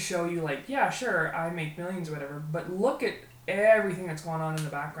to show you, like, yeah, sure, I make millions or whatever, but look at everything that's going on in the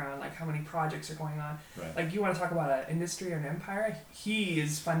background, like how many projects are going on. Right. Like, you want to talk about an industry or an empire? He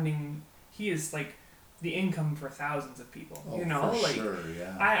is like the income for thousands of people. Oh, you know, for like sure,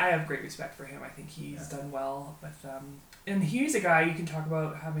 yeah. I have great respect for him. I think he's done well with and he's a guy you can talk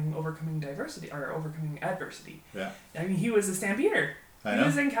about having overcoming diversity or overcoming adversity. Yeah. I mean, he was a stampeder. I He know.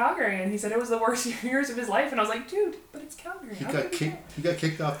 was in Calgary, and he said it was the worst years of his life. And I was like, dude, but it's Calgary. He How got could you kicked. He got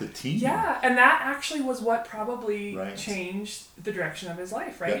kicked off the team. yeah, and that actually was what probably Right. changed the direction of his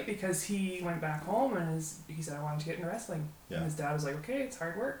life, right? Yeah. Because he went back home and he said, I wanted to get into wrestling. Yeah. And his dad was like, okay, it's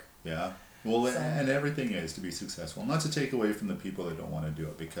hard work. Yeah. Well, So- and everything is to be successful. Not to take away from the people that don't want to do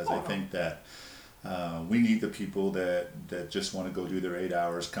it, because Oh, I no. think that we need the people that just want to go do their 8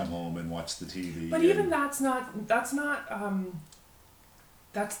 hours, come home and watch the TV. But and- even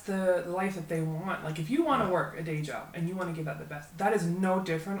that's the life that they want. Like, if you want to Yeah. work a day job and you want to give that the best, that is no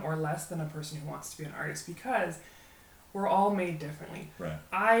different or less than a person who wants to be an artist, because we're all made differently. Right.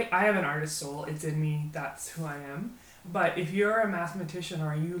 I have an artist soul. It's in me. That's who I am. But if you're a mathematician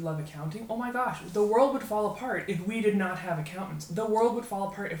or you love accounting, oh my gosh, the world would fall apart if we did not have accountants. The world would fall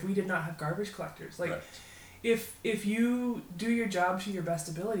apart if we did not have garbage collectors. Like, Right. if you do your job to your best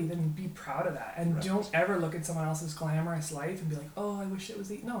ability, then be proud of that. And Right. don't ever look at someone else's glamorous life and be like, oh, I wish it was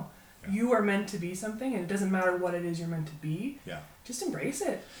the... No. Yeah. You are meant to be something, and it doesn't matter what it is you're meant to be. Yeah. Just embrace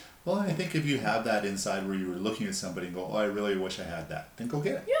it. Well, I think if you have that inside where you were looking at somebody and go, "Oh, I really wish I had that," then go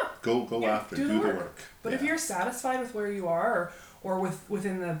get it. Yeah. Go Yeah, after. do Do the the work. work. But if Yeah. you're satisfied with where you are, or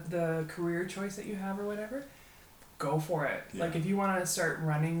within the career choice that you have or whatever, go for it. Yeah. Like, if you want to start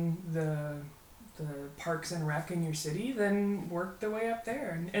running the parks and rec in your city, then work the way up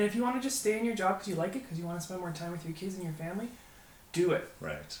there. And if you want to just stay in your job because you like it, because you want to spend more time with your kids and your family, do it.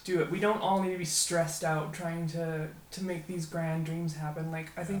 Right. Do it. We don't all need to be stressed out trying to make these grand dreams happen.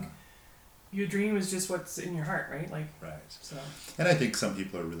 Like, I think your dream is just what's in your heart, right? Like, Right. so. And I think some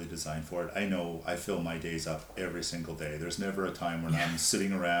people are really designed for it. I know I fill my days up every single day. There's never a time when I'm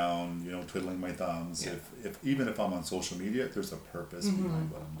sitting around, twiddling my thumbs. Yeah. If even if I'm on social media, there's a purpose behind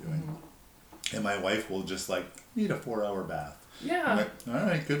what I'm doing. And my wife will just need a 4-hour bath. Yeah. I'm like, all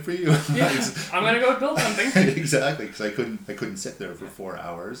right, good for you. Yeah. I'm gonna go build something. Exactly, because I couldn't sit there for 4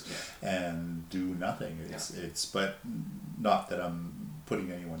 hours and do nothing. But not that I'm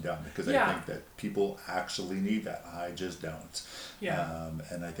putting anyone down, because I think that people actually need that. I just don't. Yeah.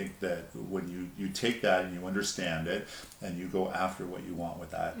 And I think that when you take that and you understand it and you go after what you want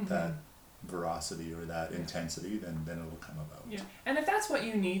with that that veracity or that intensity, then it'll come about. Yeah. And if that's what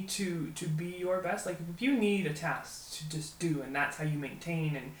you need to be your best, like if you need a task to just do and that's how you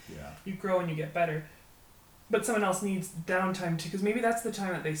maintain and you grow and you get better, but someone else needs downtime too, because maybe that's the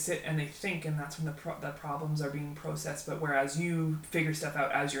time that they sit and they think, and that's when the problems are being processed. But whereas you figure stuff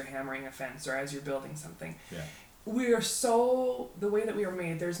out as you're hammering a fence or as you're building something, we are the way that we are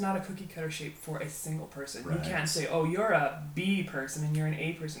made, there's not a cookie cutter shape for a single person. Right. You can't say, oh, you're a B person and you're an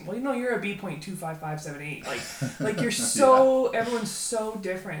A person. Well, you're a B.25578. Like you're so, everyone's so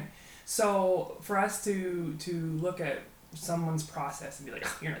different. So for us to look at someone's process and be like,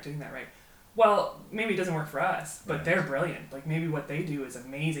 oh, you're not doing that right. Well, maybe it doesn't work for us, but they're brilliant. Like maybe what they do is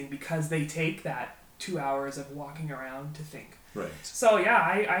amazing because they take that 2 hours of walking around to think. Right. So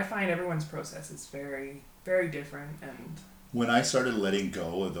I find everyone's process is very, very different. And when I started letting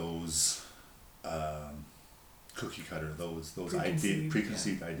go of those cookie cutter, those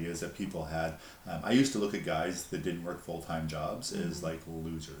preconceived ideas that people had, I used to look at guys that didn't work full-time jobs as like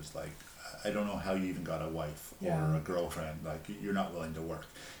losers. Like, I don't know how you even got a wife or a girlfriend. Like, you're not willing to work.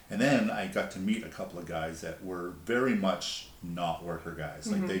 And then I got to meet a couple of guys that were very much not worker guys.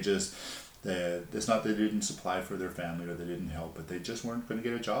 Like they just, it's not that they didn't supply for their family or they didn't help, but they just weren't going to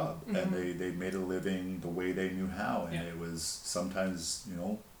get a job. And they made a living the way they knew how. And it was sometimes,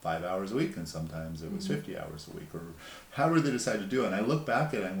 5 hours a week, and sometimes it was 50 hours a week, or however they decided to do it. And I look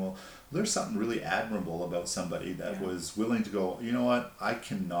back at it and well, there's something really admirable about somebody that was willing to go, you know what, I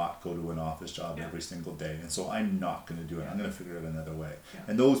cannot go to an office job every single day, and so I'm not going to do it. I'm going to figure out another way.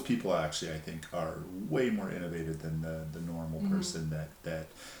 And those people actually, I think, are way more innovative than the normal person that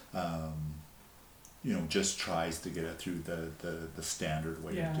just tries to get it through the standard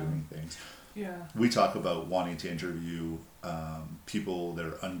way of doing things. Yeah. We talk about wanting to interview people that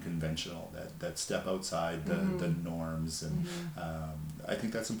are unconventional, that step outside the norms, and I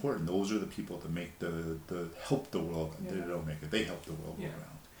think that's important. Those are the people that make the help the world. They don't make it; they help the world go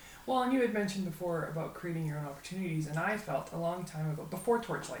around. Well, and you had mentioned before about creating your own opportunities, and I felt a long time ago, before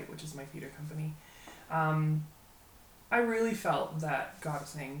Torchlight, which is my theater company, I really felt that God was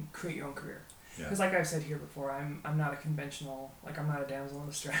saying, create your own career. Because like I've said here before, I'm not a conventional, I'm not a damsel in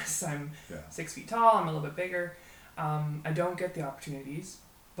distress. I'm 6 feet tall, I'm a little bit bigger. I don't get the opportunities,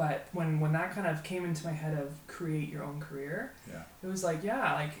 but when that kind of came into my head of create your own career, it was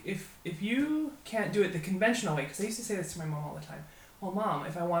if you can't do it the conventional way, because I used to say this to my mom all the time, well, Mom,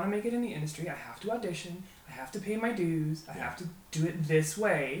 if I want to make it in the industry, I have to audition, I have to pay my dues, I have to do it this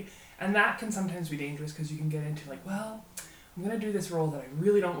way, and that can sometimes be dangerous because you can get into I'm going to do this role that I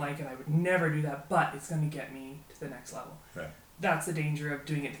really don't like and I would never do that, but it's going to get me to the next level. Right. That's the danger of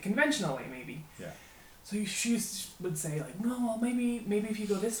doing it the conventional way, maybe. Yeah. So she would say, no, well, maybe if you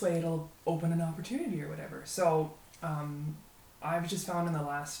go this way, it'll open an opportunity or whatever. So I've just found in the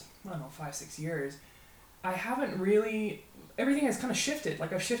last, 5-6 years, I haven't really, everything has kind of shifted.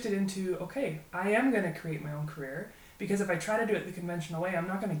 I've shifted into, okay, I am going to create my own career, because if I try to do it the conventional way, I'm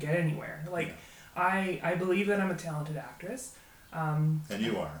not going to get anywhere. I believe that I'm a talented actress. And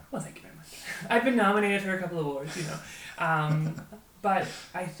you are. Well, thank you very much. I've been nominated for a couple of awards, but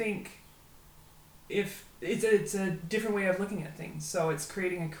I think if it's a different way of looking at things. So it's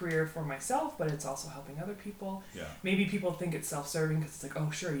creating a career for myself, but it's also helping other people. Yeah. Maybe people think it's self-serving because it's oh,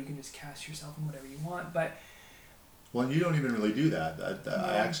 sure, you can just cast yourself in whatever you want, but... Well, you don't even really do that.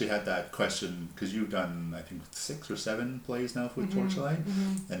 I actually had that question because you've done, I think, 6 or 7 plays now with Torchlight,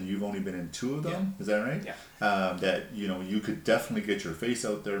 and you've only been in 2 of them. Yeah. Is that right? Yeah. That you could definitely get your face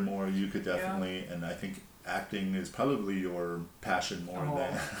out there more. You could definitely, and I think acting is probably your passion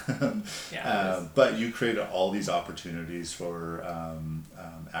more than. But you created all these opportunities for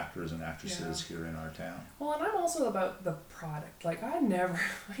actors and actresses here in our town. Well, and I'm also about the product. I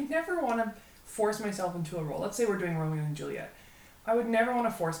never want to force myself into a role. Let's say we're doing Romeo and Juliet. I would never want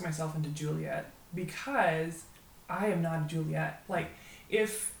to force myself into Juliet because I am not a Juliet.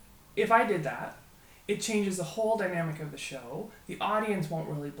 If I did that, it changes the whole dynamic of the show. The audience won't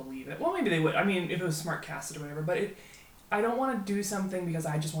really believe it. Well, maybe they would. I mean, if it was smart casted or whatever, but I don't want to do something because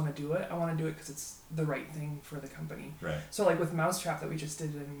I just want to do it. I want to do it because it's the right thing for the company. Right. So like with Mousetrap that we just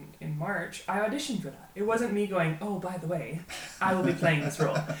did in March, I auditioned for that. It wasn't me going, oh, by the way, I will be playing this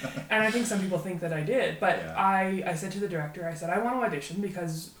role. And I think some people think that I did, but Yeah. I said to the director, I said, I want to audition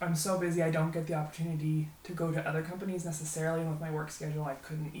because I'm so busy, I don't get the opportunity to go to other companies necessarily, and with my work schedule, I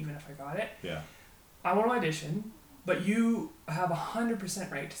couldn't even if I got it. Yeah. I want to audition, but you have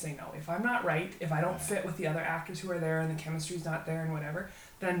 100% right to say no. If I'm not right, if I don't fit with the other actors who are there and the chemistry's not there and whatever,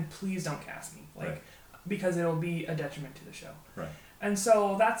 then please don't cast me. Like, Right. because it'll be a detriment to the show. Right. And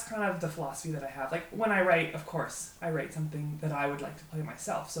so that's kind of the philosophy that I have. Like when I write, of course, I write something that I would like to play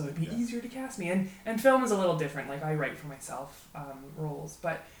myself, so it'd be easier to cast me. And film is a little different. Like I write for myself roles,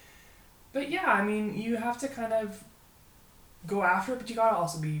 but yeah, I mean, you have to kind of go after it, but you gotta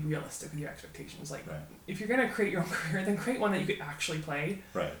also be realistic with your expectations. Like if you're gonna create your own career, then create one that you could actually play.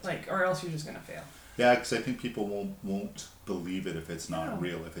 Right. Like, or else you're just gonna fail. Yeah, because I think people won't believe it if it's not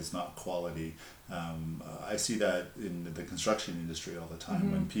real, if it's not quality. I see that in the construction industry all the time.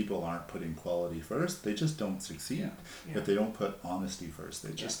 Mm-hmm. When people aren't putting quality first, they just don't succeed. Yeah. If they don't put honesty first,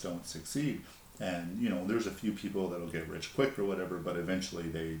 they just don't succeed. And you know, there's a few people that'll get rich quick or whatever, but eventually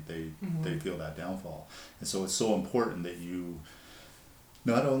they feel that downfall. And so it's so important that you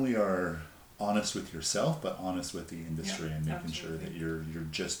not only are honest with yourself, but honest with the industry, and making sure that you're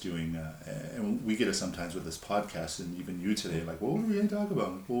just doing. And we get it sometimes with this podcast, and even you today, like, what were we going to talk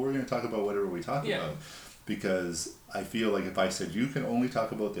about? Well, we're going to talk about whatever we talk about, because I feel like if I said you can only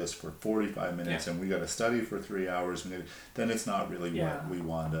talk about this for 45 minutes, and we got to study for 3 hours, then it's not really what we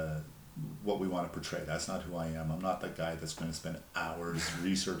want to. What we want to portray. That's not who I am. I'm not the guy that's going to spend hours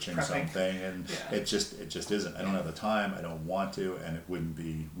researching something, and it just isn't. I don't have the time. I don't want to, and it wouldn't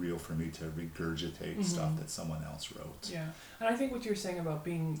be real for me to regurgitate stuff that someone else wrote. Yeah, and I think what you're saying about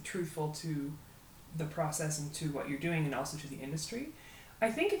being truthful to the process and to what you're doing, and also to the industry.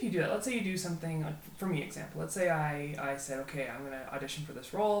 I think if you do that, let's say you do something, like for me example, let's say I said, okay, I'm going to audition for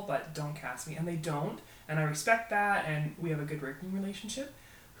this role, but don't cast me, and they don't, and I respect that, and we have a good working relationship.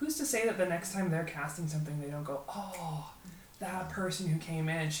 Who's to say that the next time they're casting something, they don't go, oh, that person who came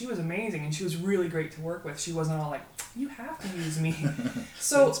in, she was amazing and she was really great to work with. She wasn't all like, you have to use me.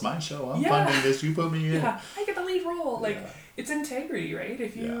 So it's my show. I'm funding this. You put me in. Yeah, I get the lead role. Like it's integrity, right?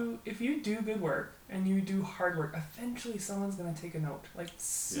 If you do good work and you do hard work, eventually someone's gonna take a note. Like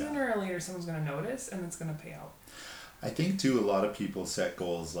sooner or later, someone's gonna notice, and it's gonna pay out. I think too, a lot of people set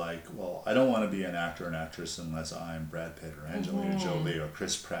goals like, well, I don't want to be an actor or an actress unless I'm Brad Pitt or Angelina Jolie or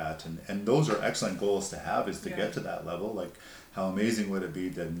Chris Pratt, and those are excellent goals to have, is to get to that level. Like, how amazing would it be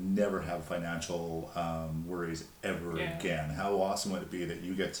to never have financial worries ever again? How awesome would it be that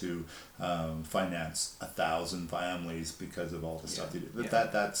you get to finance 1,000 families because of all the stuff you do?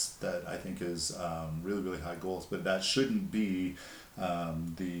 That I think is really, really high goals, but that shouldn't be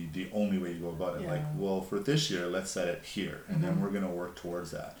the only way you go about it. Like, well, for this year, let's set it here, and then we're going to work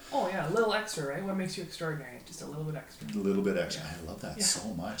towards that. Oh yeah, a little extra, right? What makes you extraordinary? Just a little bit extra. A little bit extra. I love that so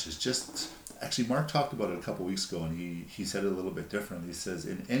much. It's just, actually, Mark talked about it a couple weeks ago, and he said it a little bit differently. He says,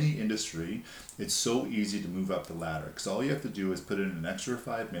 in any industry, it's so easy to move up the ladder, because all you have to do is put in an extra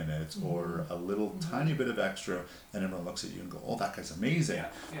 5 minutes or a little tiny bit of extra, and everyone looks at you and go, oh, that guy's amazing.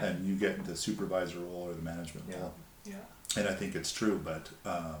 And you get into the supervisor role or the management role. Yeah. And I think it's true, but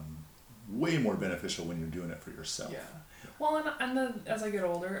way more beneficial when you're doing it for yourself. Yeah. Well, and then as I get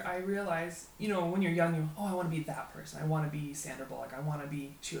older, I realize, when you're young, I want to be that person. I want to be Sandra Bullock. I want to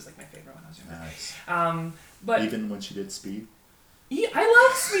be. She was like my favorite when I was younger. Nice. But even when she did Speed. Yeah, I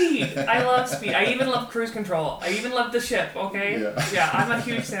love Speed. I even love Cruise Control. I even love The Ship. Okay. Yeah. I'm a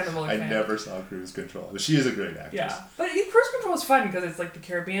huge Sandra Bullock fan. I never saw Cruise Control, but she is a great actress. Yeah, but Cruise Control is fun because it's like the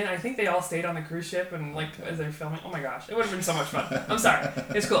Caribbean. I think they all stayed on the cruise ship and as they're filming. Oh my gosh, it would have been so much fun. I'm sorry,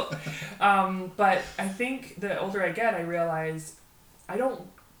 it's cool. But I think the older I get, I realize I don't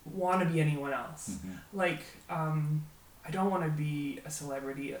want to be anyone else. Like, I don't want to be a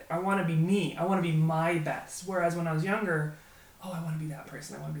celebrity. I want to be me. I want to be my best. Whereas when I was younger, I want to be that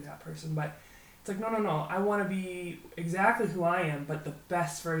person. I want to be that person. But it's like, no. I want to be exactly who I am, but the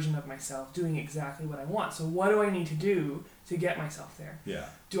best version of myself, doing exactly what I want. So what do I need to do to get myself there? Yeah.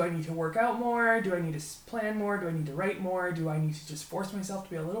 Do I need to work out more? Do I need to plan more? Do I need to write more? Do I need to just force myself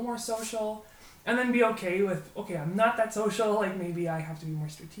to be a little more social? And then be okay with, I'm not that social. Like maybe I have to be more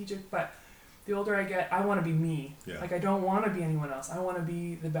strategic. But the older I get, I want to be me. Yeah. Like I don't want to be anyone else. I want to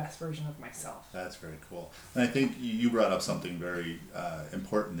be the best version of myself. That's very cool. And I think you brought up something very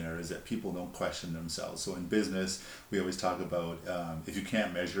important there, is that people don't question themselves. So in business, we always talk about if you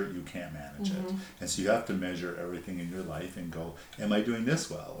can't measure it, you can't manage it. And so you have to measure everything in your life and go, am I doing this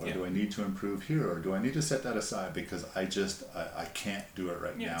well? Or do I need to improve here? Or do I need to set that aside because I can't do it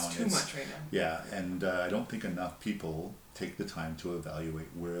right now? It's too much right now. Yeah, and I don't think enough people take the time to evaluate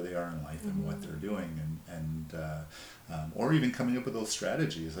where they are in life and what they're doing, or even coming up with those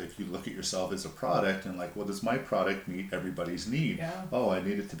strategies. Like you look at yourself as a product and like, well, does my product meet everybody's need? Yeah. Oh, I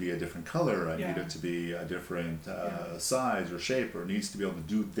need it to be a different color. I need it to be a different size or shape, or it needs to be able to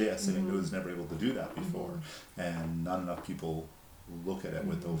do this, and it was never able to do that before. And not enough people look at it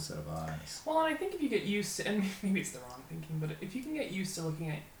with those set of eyes. Well, and I think if you get used to, and maybe it's the wrong thinking, but if you can get used to looking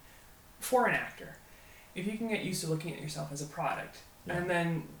at, for an actor, if you can get used to looking at yourself as a product, and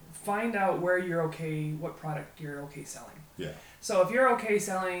then find out where you're okay, what product you're okay selling. Yeah. So if you're okay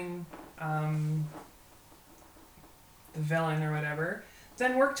selling the villain or whatever,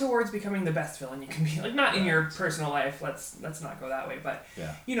 then work towards becoming the best villain you can be. Like not in your personal life, let's not go that way, but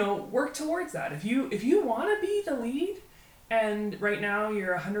work towards that. If you want to be the lead, and right now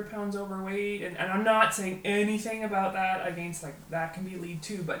you're 100 pounds overweight, and I'm not saying anything about that against, like, that can be lead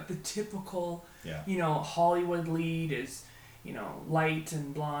too, but the typical, Hollywood lead is, light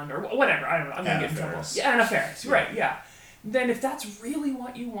and blonde or whatever. I don't know. I'm going to get in trouble. Yeah, Anna Faris. Yeah. Right, yeah. Then if that's really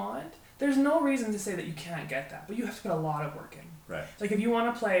what you want, there's no reason to say that you can't get that, but you have to put a lot of work in. Right. Like if you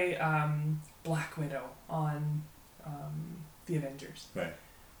want to play Black Widow on the Avengers. Right.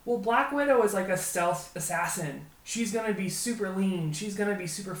 Well, Black Widow is like a stealth assassin. She's going to be super lean. She's going to be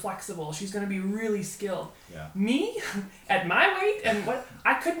super flexible. She's going to be really skilled. Yeah. Me, at my weight, and what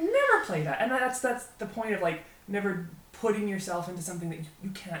I could never play that. And that's the point of, like, never putting yourself into something that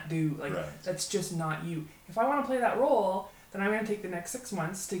you can't do. Like, that's just not you. If I want to play that role, then I'm going to take the next 6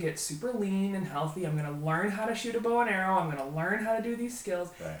 months to get super lean and healthy. I'm going to learn how to shoot a bow and arrow. I'm going to learn how to do these skills.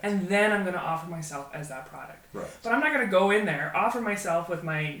 Right. And then I'm going to offer myself as that product. Right. But I'm not going to go in there, offer myself with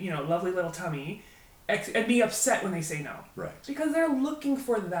my, lovely little tummy, and be upset when they say no. Right. Because they're looking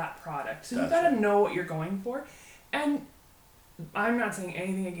for that product. So you That's got to right. know what you're going for. And I'm not saying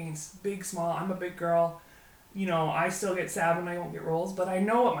anything against big, small. I'm a big girl. I still get sad when I don't get roles, but I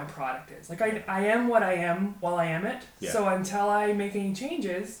know what my product is. Like, I am what I am while I am it. Yeah. So until I make any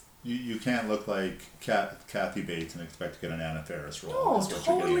changes... You can't look like Kathy Bates and expect to get an Anna Faris role. No,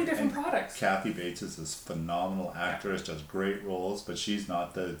 totally different products. Kathy Bates is this phenomenal actress, does great roles, but she's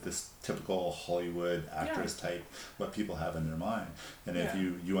not this typical Hollywood actress type, what people have in their mind. And if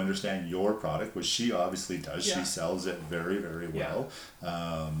you understand your product, which she obviously does, she sells it very, very well,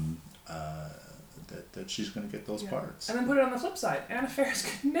 that she's going to get those parts. And then put it on the flip side. Anna Faris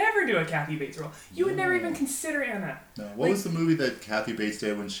could never do a Kathy Bates role. You would never even consider Anna. No. What was the movie that Kathy Bates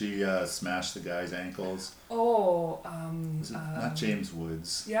did when she smashed the guy's ankles? Oh, was it not James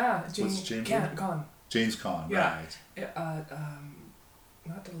Woods? Yeah, James Caan. James Caan, right.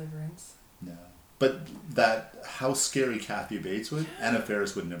 Not Deliverance. No. But how scary Kathy Bates would, Anna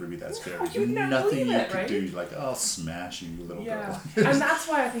Faris would never be that scary. You'd Nothing you could right? do, like, I'll smash you, little girl. And that's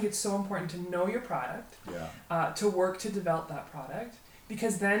why I think it's so important to know your product, yeah. To work to develop that product,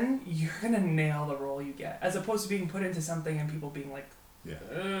 because then you're going to nail the role you get, as opposed to being put into something and people being like,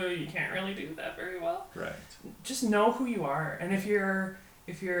 you can't really do that very well. Right. Just know who you are, and if you're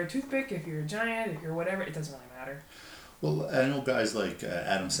a toothpick, if you're a giant, if you're whatever, it doesn't really matter. Well, I know guys like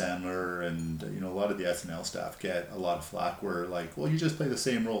Adam Sandler and a lot of the SNL staff get a lot of flack where, like, well, you just play the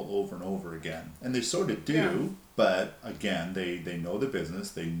same role over and over again, and they sort of do, but again, they know the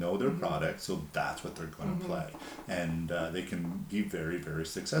business, they know their product, so that's what they're going to play, and they can be very, very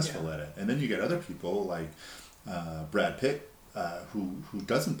successful at it. And then you get other people like Brad Pitt, who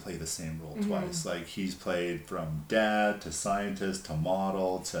doesn't play the same role twice. Like, he's played from dad to scientist to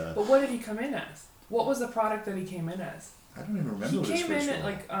model to. But what did he come in as? What was the product that he came in as? I don't even remember. He came in at,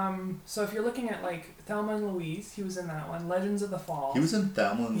 like, so if you're looking at, like, Thelma and Louise, he was in that one. Legends of the Falls. He was in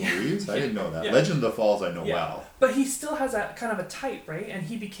Thelma and Louise? I didn't know that. Legend of the Falls I know well. But he still has a kind of a type, right? And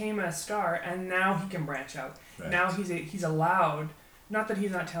he became a star, and now he can branch out. Right. Now he's allowed, not that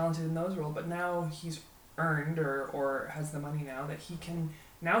he's not talented in those roles, but now he's earned or has the money now that he can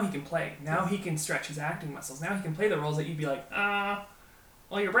play. Now he can stretch his acting muscles. Now he can play the roles that you'd be like,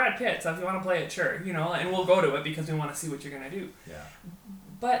 well, you're Brad Pitt, so if you want to play it, sure, and we'll go to it because we want to see what you're going to do. Yeah.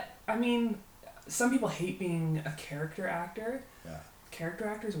 But, I mean, some people hate being a character actor. Yeah. Character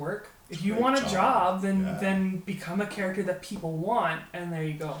actors work. If you want a job, then become a character that people want, and there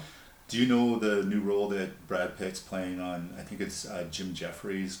you go. Do you know the new role that Brad Pitt's playing on, I think it's Jim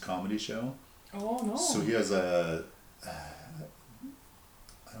Jeffries' comedy show? Oh no. So he has a, I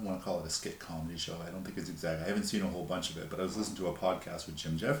don't want to call it a skit comedy show. I don't think it's exact. I haven't seen a whole bunch of it, but I was listening to a podcast with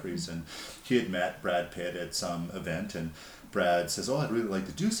Jim Jeffries, and he had met Brad Pitt at some event, and Brad says, "Oh, I'd really like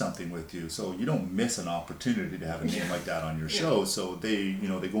to do something with you." So you don't miss an opportunity to have a name like that on your show. So they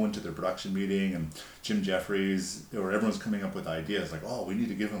go into their production meeting, and Jim Jeffries, or everyone's coming up with ideas like, "Oh, we need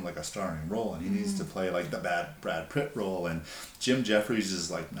to give him like a starring role, and he needs to play like the bad Brad Pitt role." And Jim Jeffries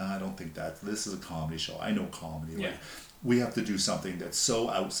is like, "Nah, I don't think that. This is a comedy show. I know comedy. Yeah. Like, we have to do something that's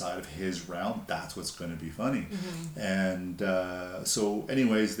so outside of his realm. That's what's going to be funny." And so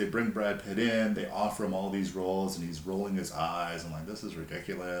anyways, they bring Brad Pitt in, they offer him all these roles, and he's rolling his eyes. I'm like, this is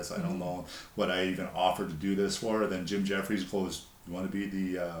ridiculous. I don't know what I even offered to do this for. Then Jim Jeffries goes, "You want to be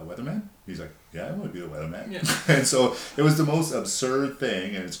the weatherman?" He's like, "Yeah, I want to be the weatherman." Yeah. And so it was the most absurd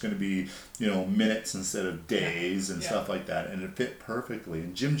thing, and it's going to be, minutes instead of days and stuff like that. And it fit perfectly.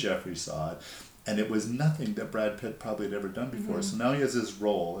 And Jim Jeffries saw it. And it was nothing that Brad Pitt probably had ever done before. So now he has this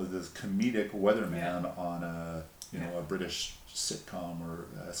role as this comedic weatherman on a a British sitcom or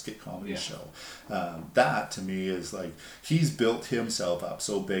a skit comedy show. That to me is like, he's built himself up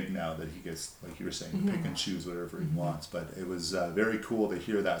so big now that he gets, like you were saying, to pick and choose whatever he wants. But it was very cool to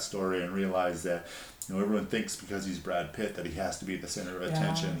hear that story and realize that everyone thinks because he's Brad Pitt that he has to be the center of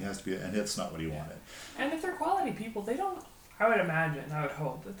attention. He has to be, and it's not what he wanted. And if they're quality people, they don't. I would imagine, I would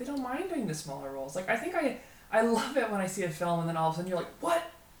hope, that they don't mind doing the smaller roles. Like, I think I love it when I see a film and then all of a sudden you're like, what?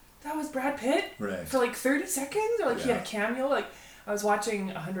 That was Brad Pitt? Right. For like 30 seconds? Or like he had a cameo? Like, I was watching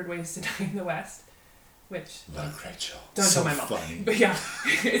 100 Ways to Die in the West, which... What a great show. Don't so tell my mom. Funny. But yeah,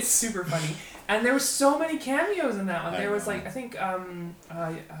 it's super funny. And there were so many cameos in that one. There was like, I think,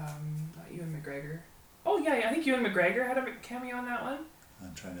 not Ewan McGregor. Oh yeah, I think Ewan McGregor had a cameo in that one.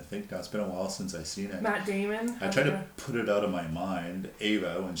 I'm trying to think now. It's been a while since I've seen it. Matt Damon. I tried to put it out of my mind.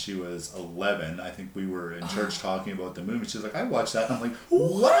 Ava, when she was 11, I think we were in church talking about the movie. She's like, "I watched that." And I'm like,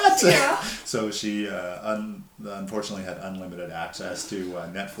 "What?" Yeah. So she unfortunately had unlimited access to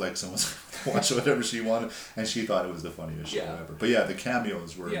Netflix and was watch whatever she wanted, and she thought it was the funniest show ever. But yeah, the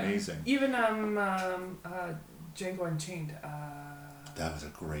cameos were amazing. Even Django Unchained. That was a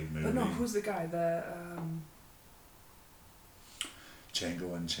great movie. But no, who's the guy? The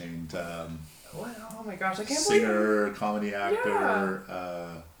Django Unchained. What? Oh my gosh, I can't singer, comedy actor.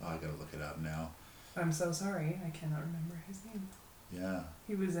 Yeah. I gotta look it up now. I'm so sorry, I cannot remember his name. Yeah.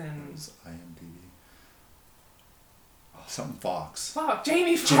 He was in. It was IMDb. Something Fox.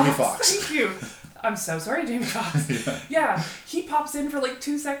 Jamie Foxx. Jamie Foxx. Thank you. I'm so sorry, Jamie Foxx. Yeah, he pops in for like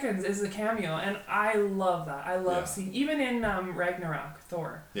 2 seconds as a cameo, and I love that. I love seeing, even in Ragnarok,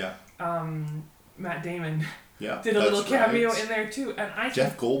 Thor. Yeah. Matt Damon. Yeah, did a little cameo in there too, and I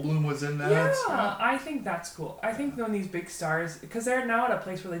Jeff Goldblum was in that. Yeah, I think that's cool. I think when these big stars, because they're now at a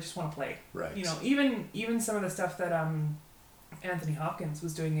place where they just want to play. Right. Even some of the stuff that Anthony Hopkins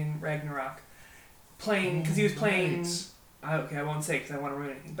was doing in Ragnarok, playing, because he was playing. Okay, I won't say because I don't want to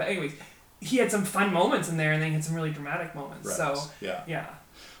ruin anything. But anyways, he had some fun moments in there, and then he had some really dramatic moments. Right. So yeah.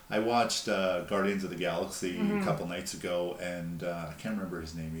 I watched Guardians of the Galaxy a couple nights ago, and I can't remember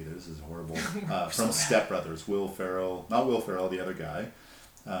his name either. This is horrible. From Step Brothers, Will Ferrell, not Will Ferrell, the other guy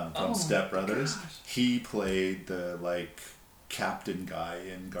from Step Brothers. He played the captain guy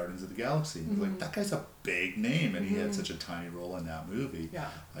in Guardians of the Galaxy. Like, that guy's a big name, and he had such a tiny role in that movie. Yeah,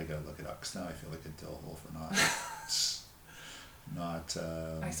 I gotta look it up because now I feel like a dill hole for not. I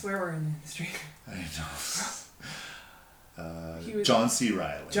swear we're in the industry. I know. John C.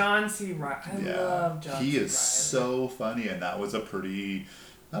 Reilly. John C. Reilly. I love John C. Reilly. He is so funny, and that was a pretty,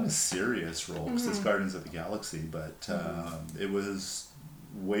 not a serious role because it's Guardians of the Galaxy, but it was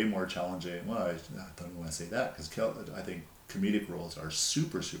way more challenging. Well, I don't want to say that because I think comedic roles are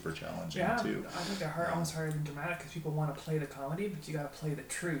super, super challenging too. I think they're almost harder than dramatic because people want to play the comedy, but you got to play the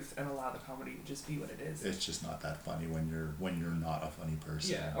truth and allow the comedy to just be what it is. It's just not that funny when you're not a funny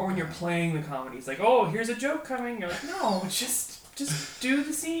person. Yeah, or when you're playing the comedy, it's like, oh, here's a joke coming. You're like, no, just do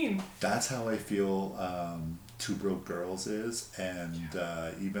the scene. That's how I feel. Two Broke Girls is, and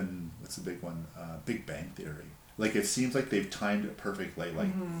even what's the big one? Big Bang Theory. Like, it seems like they've timed it perfectly. Like,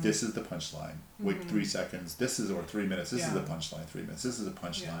 this is the punchline. Wait 3 seconds. This is, or 3 minutes. This is the punchline. 3 minutes. This is the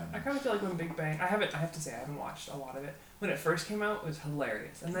punchline. Yeah. I kind of feel like when Big Bang, I have to say I haven't watched a lot of it. When it first came out, it was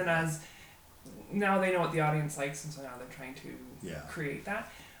hilarious. And then now they know what the audience likes, and so now they're trying to create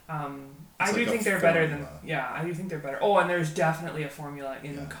that. I do think they're better than, I do think they're better. Oh, and there's definitely a formula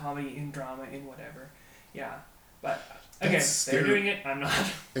in comedy, in drama, in whatever. Yeah. But again, they're doing it, I'm not.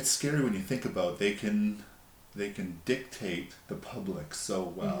 It's scary when you think about they can they can dictate the public so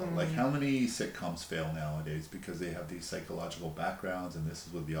well. Mm-hmm. Like how many sitcoms fail nowadays because they have these psychological backgrounds and this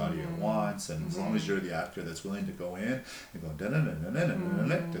is what the audience Mm-hmm. wants, and as long as you're the actor that's willing to go in and go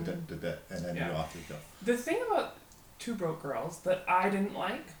da-da-da-da-da-da-da-da-da-da, and then you off you go. The thing about Two Broke Girls that I didn't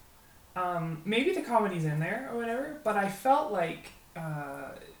like, maybe the comedy's in there or whatever, but I felt like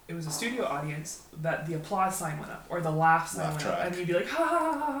it was a studio audience that the applause sign went up or the laugh sign Laugh went track. up, and you'd be like ha ha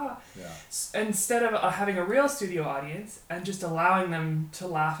ha ha ha. Yeah. Instead of having a real studio audience and just allowing them to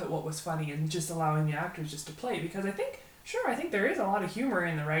laugh at what was funny and just allowing the actors just to play, because I think there is a lot of humor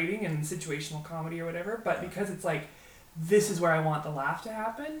in the writing and situational comedy or whatever, but because it's like, this is where I want the laugh to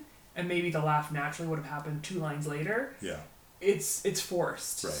happen, and maybe the laugh naturally would have happened 2 lines later. Yeah. It's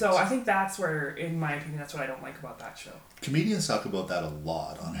forced. Right. So I think that's where, in my opinion, that's what I don't like about that show. Comedians talk about that a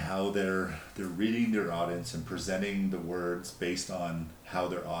lot, on how they're reading their audience and presenting the words based on how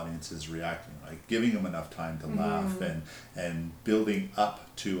their audience is reacting, like giving them enough time to laugh and building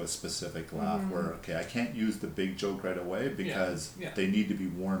up to a specific laugh where, okay, I can't use the big joke right away because they need to be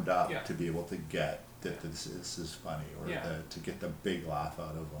warmed up to be able to get that this is funny, or to get the big laugh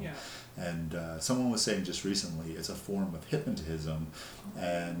out of them. Yeah. And someone was saying just recently, it's a form of hypnotism,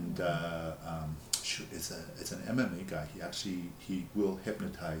 and it's an MMA guy. He will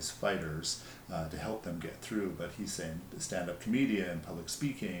hypnotize fighters to help them get through. But he's saying stand-up comedian, public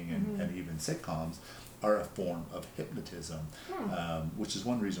speaking, and even sitcoms are a form of hypnotism, which is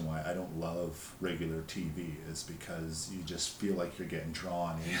one reason why I don't love regular TV, is because you just feel like you're getting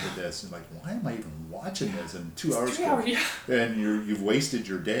drawn into this and like, why am I even watching this? And 2 hours go, and you've wasted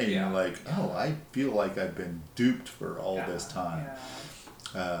your day, and you're like, oh, I feel like I've been duped for all this time.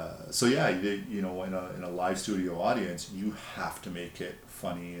 So in a live studio audience, you have to make it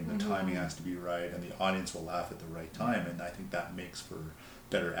funny, and the timing has to be right, and the audience will laugh at the right time, and I think that makes for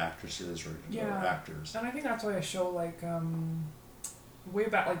better actresses or actors. And I think that's why a show like way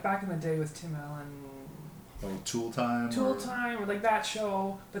back, like back in the day with Tim Allen, Tool Time, or like that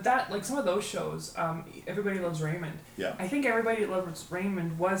show, but that, like some of those shows, Everybody Loves Raymond. Yeah. I think Everybody Loves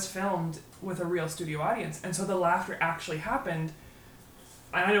Raymond was filmed with a real studio audience, and so the laughter actually happened.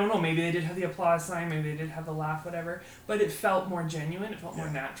 I don't know, maybe they did have the applause sign, maybe they did have the laugh, whatever, but it felt more genuine, it felt more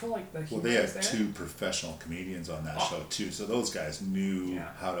natural, like the humor. Well, they was had there. 2 professional comedians on that show too, so those guys knew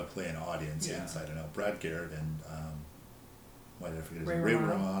how to play an audience inside and out. Brad Garrett and why did I forget his name? Ray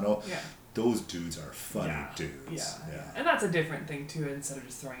Romano. Yeah. Those dudes are funny dudes. Yeah. And that's a different thing too, instead of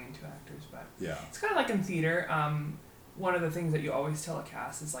just throwing in 2 actors, but it's kind of like in theater. One of the things that you always tell a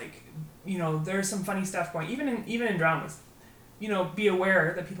cast is like, there's some funny stuff going, even in dramas. Be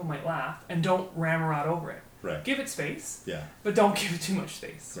aware that people might laugh and don't ramrod over it. Right. Give it space. Yeah. But don't give it too much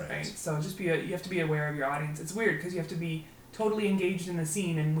space. Right. So just you have to be aware of your audience. It's weird because you have to be totally engaged in the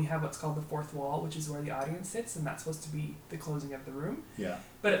scene, and we have what's called the fourth wall, which is where the audience sits, and that's supposed to be the closing of the room. Yeah.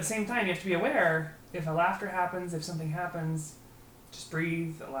 But at the same time, you have to be aware if a laughter happens, if something happens, just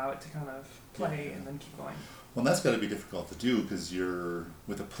breathe, allow it to kind of play, and then keep going. Well, that's got to be difficult to do because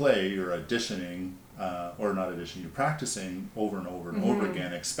with a play, you're auditioning, or not auditioning, you're practicing over and over and over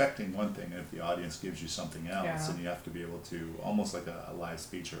again, expecting one thing, and if the audience gives you something else, and you have to be able to, almost like a live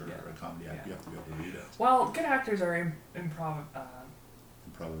speech or a comedy act, you have to be able to read it. Well, good actors are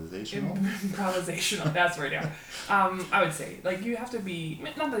improvisational? Improvisational, that's right, yeah. I would say, like, you have to be,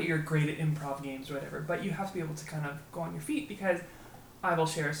 not that you're great at improv games or whatever, but you have to be able to kind of go on your feet, because I will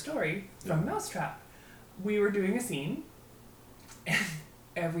share a story from Mousetrap. We were doing a scene, and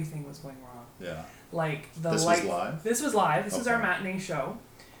everything was going wrong. Yeah. Like This was live? This was live. This was our matinee show.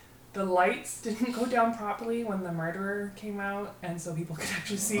 The lights didn't go down properly when the murderer came out, and so people could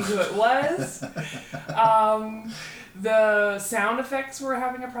actually see who it was. The sound effects were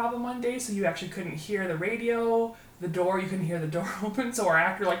having a problem one day, so you actually couldn't hear the radio. You couldn't hear the door open, so our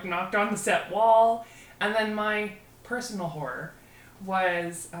actor knocked on the set wall. And then my personal horror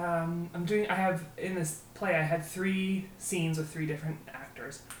was I have in this play I had 3 scenes with 3 different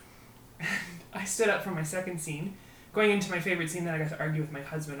actors. And I stood up for my second scene, going into my favorite scene that I got to argue with my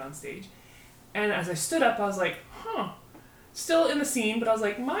husband on stage. And as I stood up, I was like, still in the scene, but I was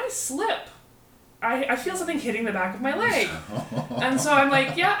like, my slip. I feel something hitting the back of my leg. And so I'm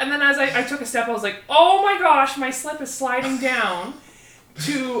like, and then as I took a step, I was like, oh my gosh, my slip is sliding down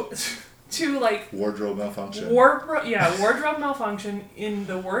to like wardrobe malfunction. Wardrobe malfunction in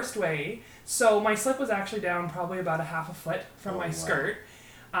the worst way. So my slip was actually down probably about a half a foot from my skirt.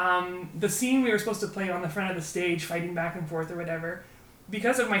 The scene we were supposed to play on the front of the stage, fighting back and forth or whatever,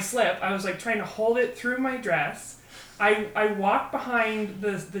 because of my slip, I was like trying to hold it through my dress. I walked behind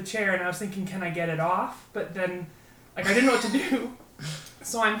the chair and I was thinking, can I get it off? But then, I didn't know what to do.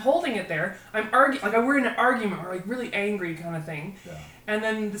 So I'm holding it there. I'm arguing, like we're in an argument or like really angry kind of thing. Yeah. And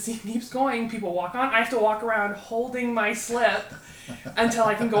then the scene keeps going. People walk on. I have to walk around holding my slip until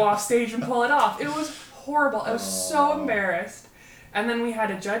I can go off stage and pull it off. It was horrible. I was so embarrassed. And then we had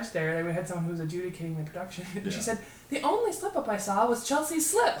a judge there. We had someone who was adjudicating the production. And she said, the only slip up I saw was Chelsea's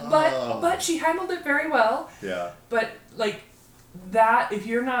slip. But she handled it very well. Yeah. But like that, if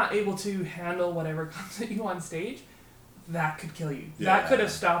you're not able to handle whatever comes at you on stage, that could kill you. Yeah. That could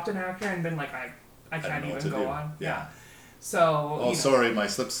have stopped an actor and been like, I can't even go on. Yeah. So. Oh, sorry, my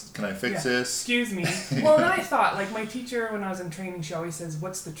slips. Can I fix this? Excuse me. Well, then I thought, like, my teacher when I was in training, she always says,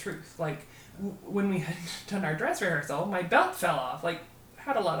 "What's the truth?" Like, when we had done our dress rehearsal, my belt fell off. Like,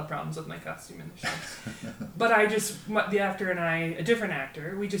 had a lot of problems with my costume in the show. But the actor and I, a different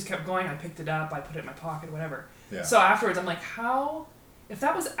actor, we just kept going. I picked it up. I put it in my pocket, whatever. Yeah. So afterwards, I'm like, if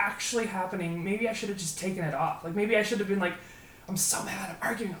that was actually happening, maybe I should have just taken it off. Like, maybe I should have been like, I'm so mad, I'm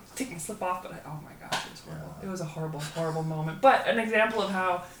arguing, I'm taking my slip off, but oh my gosh, it was horrible. Yeah. It was a horrible, horrible moment. But an example of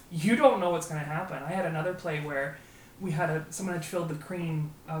how you don't know what's going to happen. I had another play where we had someone had filled the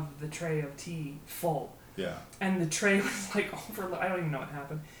cream of the tray of tea full. Yeah. And the tray was like over, I don't even know what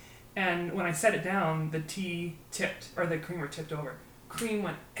happened. And when I set it down, the tea tipped, or the creamer tipped over. Cream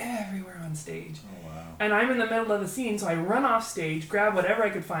went everywhere on stage. Oh, wow. And I'm in the middle of the scene, so I run off stage, grab whatever I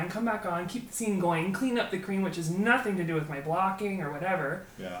could find, come back on, keep the scene going, clean up the cream, which has nothing to do with my blocking or whatever,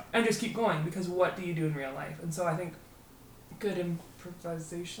 and just keep going, because what do you do in real life? And so I think good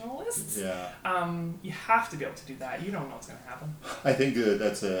improvisationalists, you have to be able to do that. You don't know what's going to happen. I think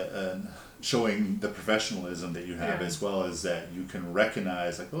that's showing the professionalism that you have, as well as that you can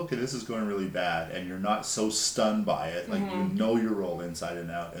recognize, like, okay, this is going really bad, and you're not so stunned by it. Like, you know your role inside and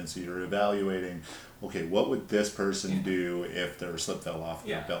out, and so you're evaluating, okay, what would this person do if their slip fell off,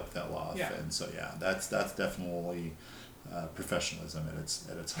 their belt fell off, and so that's definitely professionalism at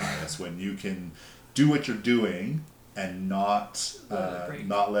its highest, when you can do what you're doing and not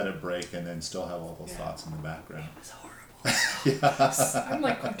let it break, and then still have all those thoughts in the background. It was horrible. I'm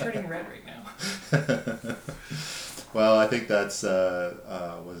like turning red right now. Well, I think that's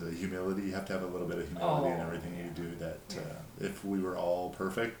was it humility. You have to have a little bit of humility in everything you do. That if we were all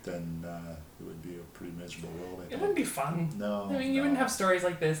perfect, then it would be a pretty miserable world. It wouldn't be fun. No, I mean, you wouldn't have stories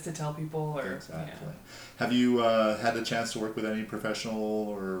like this to tell people. Or exactly. Have you had the chance to work with any professional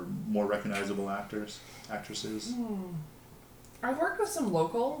or more recognizable actresses? I've worked with some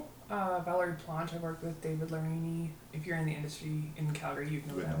local. Valerie Plante, I've worked with David Larini. If you're in the industry in Calgary, you'd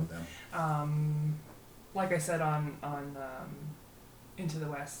know them. Like I said on Into the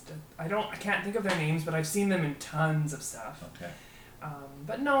West, I can't think of their names, but I've seen them in tons of stuff. Okay.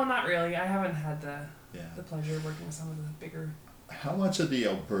 But no, not really. I haven't had the pleasure of working with some of the bigger. How much of the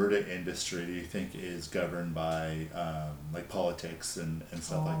Alberta industry do you think is governed by like politics and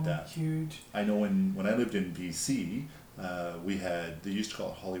stuff like that? Huge. I know when I lived in BC, they used to call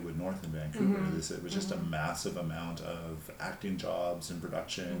it Hollywood North in Vancouver. It was just a massive amount of acting jobs and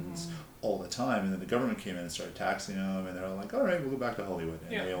productions all the time, and then the government came in and started taxing them, and they're all like, all right, we'll go back to Hollywood,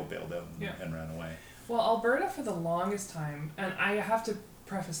 and they all bailed out and ran away. Well, Alberta for the longest time, and I have to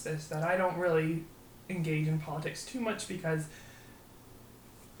preface this, that I don't really engage in politics too much because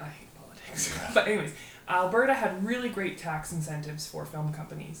I hate politics. But anyways, Alberta had really great tax incentives for film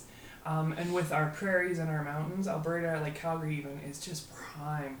companies. And with our prairies and our mountains, Alberta, like Calgary even, is just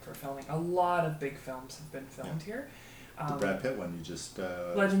prime for filming. A lot of big films have been filmed here. The Brad Pitt one, you just...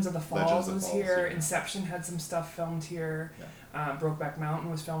 Legends of the Falls was here. Yeah. Inception had some stuff filmed here. Yeah. Brokeback Mountain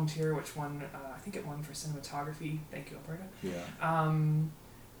was filmed here, which won, I think it won for cinematography. Thank you, Alberta. Yeah.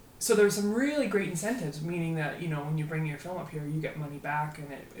 So there were some really great incentives, meaning that, when you bring your film up here, you get money back,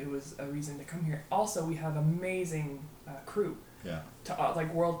 and it was a reason to come here. Also, we have amazing crew. Yeah.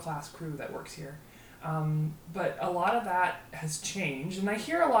 Like world-class crew that works here. But a lot of that has changed, and I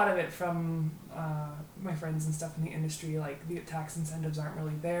hear a lot of it from my friends and stuff in the industry, like the tax incentives aren't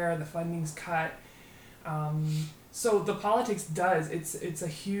really there, the funding's cut. So the politics it's a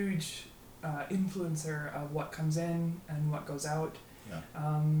huge influencer of what comes in and what goes out. Yeah.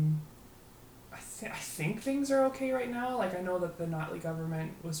 I think things are okay right now. Like, I know that the Notley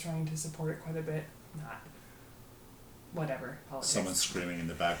government was trying to support it quite a bit. Whatever, politics. Someone's screaming in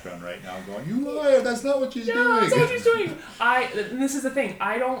the background right now going, "You liar, that's not what she's doing." That's not what she's doing. And this is the thing,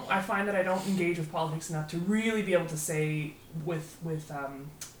 I find that I don't engage with politics enough to really be able to say with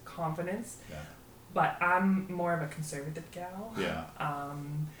confidence. Yeah. But I'm more of a conservative gal. Yeah.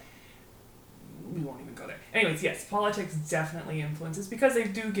 We won't even go there. Anyways, yes, politics definitely influences, because they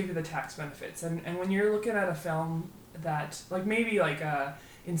do give you the tax benefits. And when you're looking at a film that, like, maybe like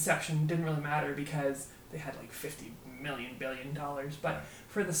Inception didn't really matter because they had like $50 billion. But Right.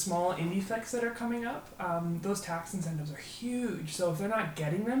 for the small indie flicks that are coming up, those tax incentives are huge. So if they're not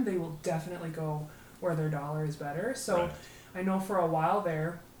getting them, they will definitely go where their dollar is better. So Right. I know for a while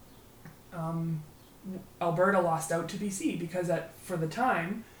there, Alberta lost out to BC because for the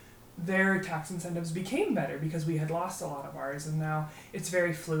time, their tax incentives became better because we had lost a lot of ours, and now it's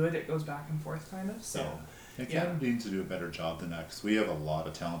very fluid. It goes back and forth kind of. So. Yeah. And Canada needs to do a better job than that, because we have a lot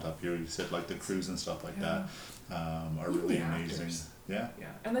of talent up here. You said like the crews and stuff like that are Even really the amazing. actors. Yeah. Yeah,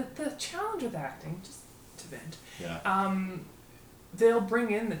 and the challenge with acting, just to vent, Yeah. they'll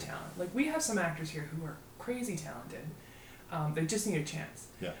bring in the talent. Like we have some actors here who are crazy talented. They just need a chance.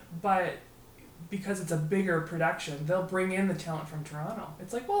 Yeah. But because it's a bigger production, they'll bring in the talent from Toronto.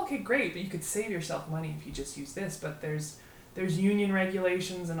 It's like, well, okay, great, but you could save yourself money if you just use this. But there's union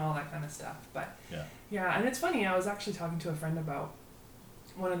regulations and all that kind of stuff. But yeah, and it's funny. I was actually talking to a friend about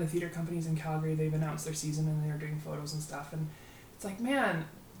one of the theater companies in Calgary. They've announced their season and they're doing photos and stuff. And it's like, man,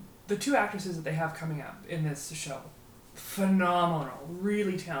 the two actresses that they have coming up in this show, phenomenal,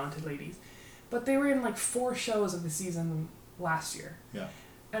 really talented ladies. But they were in like 4 shows of the season last year. Yeah.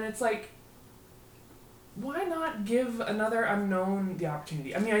 And it's like, why not give another unknown the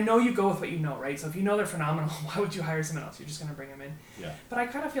opportunity? I mean, I know you go with what you know, right? So if you know they're phenomenal, why would you hire someone else? You're just going to bring them in. Yeah. But I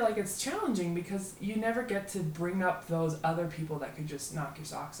kind of feel like it's challenging because you never get to bring up those other people that could just knock your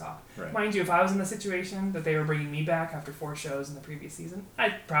socks off. Right. Mind you, if I was in the situation that they were bringing me back after 4 shows in the previous season,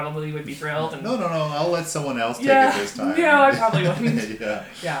 I probably would be thrilled. And No. I'll let someone else take it this time. Yeah, I probably wouldn't. Yeah.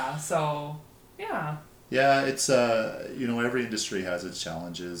 Yeah, so, yeah. Yeah, it's every industry has its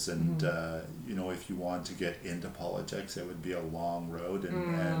challenges, and if you want to get into politics, it would be a long road,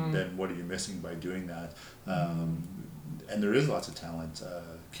 and then what are you missing by doing that? And there is lots of talent.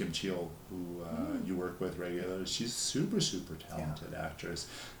 Kim Cheel, who you work with regularly, she's super talented actress.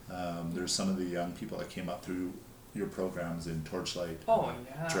 There's some of the young people that came up through your programs in Torchlight. Oh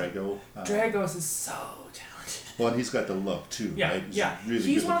yeah. Drago. Dragos is so talented. Well, and he's got the look too, Yeah, right? yeah. Really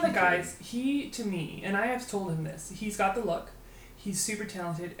He's good one of the looking guys. He, to me, and I have told him this. He's got the look. He's super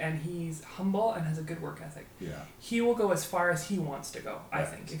talented, and he's humble and has a good work ethic. kid. Yeah. He will go as far as he wants to go. I Right.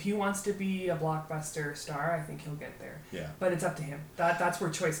 think if he wants to be a blockbuster star, I think he'll get there. Yeah. But it's up to him. That's where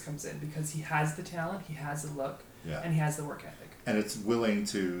choice comes in because he has the talent, he has the look, Yeah. and he has the work ethic. And it's willing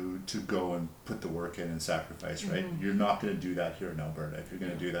to go and put the work in and sacrifice, right? You're not going to do that here in Alberta. If you're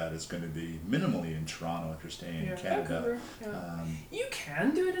going to do that, it's going to be minimally in Toronto if you're staying in Canada. Yeah. You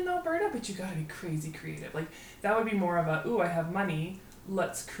can do it in Alberta, but you gotta be crazy creative. Like that would be more of a, ooh, I have money,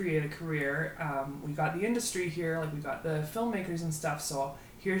 let's create a career. We got the industry here, like we got the filmmakers and stuff. So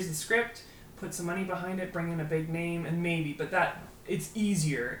here's the script, put some money behind it, bring in a big name, and maybe. But it's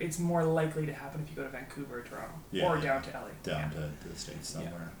easier. It's more likely to happen if you go to Vancouver or Toronto or down to LA. Down to the States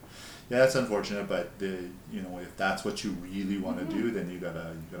somewhere. Yeah, that's unfortunate, but if that's what you really want to do, then you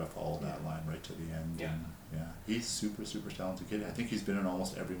gotta follow that line right to the end. Yeah. And, he's super talented kid. I think he's been in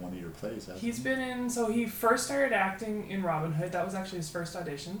almost every one of your plays. Hasn't He's he? been in. So he first started acting in Robin Hood. That was actually his first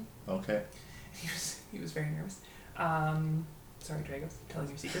audition. Okay. He was very nervous. Sorry, Dragos, telling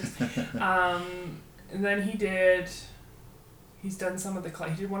you secrets. And then he's done some of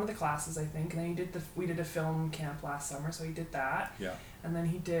he did one of the classes, I think, and then we did a film camp last summer, so he did that. Yeah. And then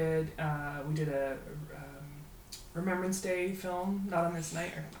we did a Remembrance Day film, Not on This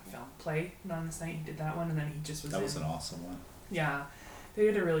Night, or play, Not on This Night. He did that one, and then he just was That was an awesome one. Yeah, they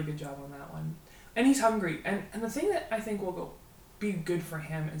did a really good job on that one. And he's hungry, and the thing that I think will be good for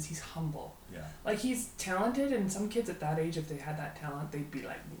him is he's humble. Yeah. Like he's talented, and some kids at that age, if they had that talent, they'd be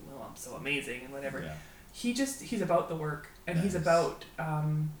like, "Oh, I'm so amazing," and whatever. Yeah. He's about the work, and he's Nice. about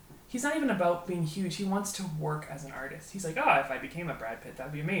he's not even about being huge. He wants to work as an artist. He's like, oh, if I became a Brad Pitt,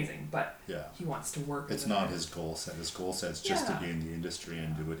 that'd be amazing. But Yeah. he wants to work. It's as an not artist. his goal set. His goal set's just to Yeah. be in the industry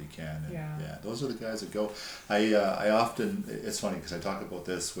and do what he can. And Yeah. those are the guys that go. I often, it's funny because I talk about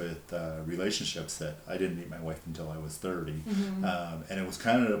this with relationships that I didn't meet my wife until I was 30. Mm-hmm. And it was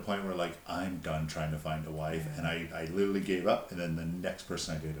kind of at a point where like, I'm done trying to find a wife. Yeah. And I literally gave up. And then the next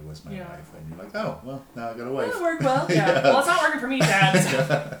person I dated was my Yeah. wife. And you're like, oh, well, now I got a wife. It'll work well. Yeah. Yeah. Well, it's not working for me, Dad.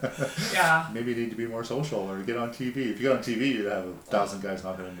 So. Yeah. Maybe you need to be more social or get on TV. If you get on TV, you'd have 1,000 guys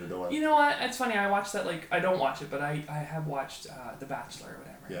knocking on your door. You know what? It's funny. I watched that. Like, I don't watch it, but I have watched The Bachelor or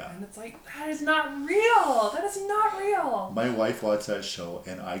whatever. Yeah. And it's like, that is not real. That is not real. My wife watched that show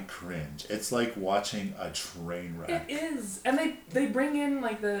and I cringe. It's like watching a train wreck. It is. And they bring in,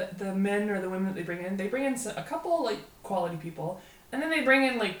 like, the men or the women that they bring in a couple, like, quality people. And then they bring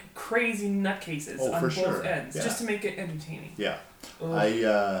in, like, crazy nutcases on for both sure. ends Yeah. just to make it entertaining. Yeah.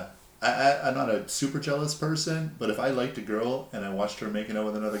 Ugh. I'm not a super jealous person, but if I liked a girl and I watched her making out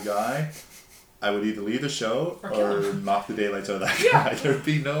with another guy, I would either leave the show Or kill or him. knock the daylights out of that Yeah. guy. There'd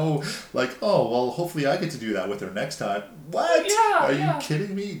be no, like, oh, well, hopefully I get to do that with her next time. What? Yeah, Are yeah. you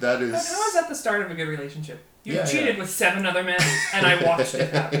kidding me? That is... And how is that the start of a good relationship? You Yeah, cheated yeah. with 7 other men, and I watched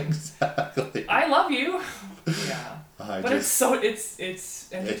it happen. Exactly. I love you. Yeah. I But just-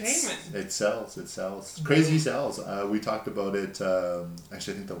 it's entertainment. It sells. Crazy sells. We talked about it.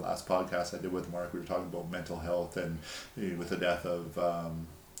 Actually, I think the last podcast I did with Mark, we were talking about mental health and with the death of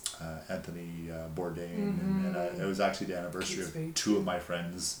Anthony Bourdain, and it was actually the anniversary Kate Spade. of 2 of my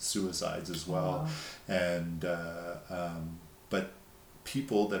friends' suicides as well. Wow. And but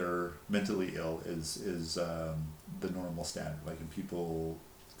people that are mentally ill is the normal standard. Like, in people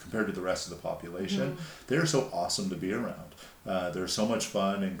compared to the rest of the population, they're so awesome to be around. They're so much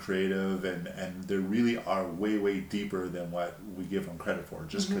fun and creative, and they really are way deeper than what we give them credit for,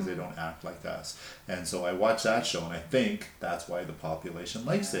 just because they don't act like us. And so I watched that show, and I think that's why the population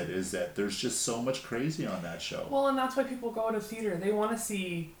likes it, is that there's just so much crazy on that show. Well, and that's why people go to theater. They want to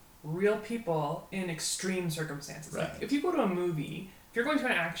see real people in extreme circumstances. Right. Like, if you go to a movie, if you're going to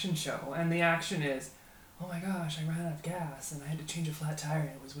an action show, and the action is, oh my gosh, I ran out of gas, and I had to change a flat tire, and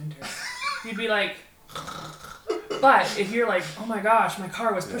it was winter. You'd be like... But if you're like, oh my gosh, my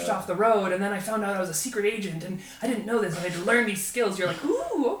car was pushed off the road, and then I found out I was a secret agent, and I didn't know this, and I had to learn these skills, you're like,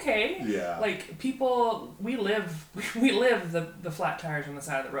 ooh, okay. Yeah. Like, people, we live the flat tires on the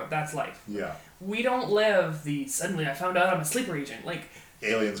side of the road. That's life. Yeah. We don't live the, suddenly I found out I'm a sleeper agent. Like,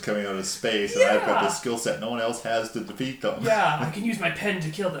 Aliens coming out of space, and I've got Yeah. the skill set no one else has to defeat them. yeah, I can use my pen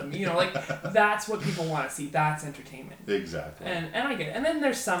to kill them. You know, like, that's what people want to see. That's entertainment. Exactly. And I get it. And then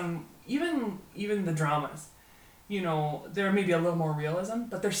there's some, even the dramas, you know, there may be a little more realism,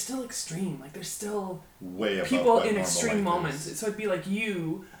 but they're still extreme. Like, there's still Way above people what in normal extreme life moments. is. So it'd be like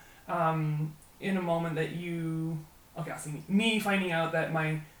you, in a moment that you, okay, I'll see me finding out that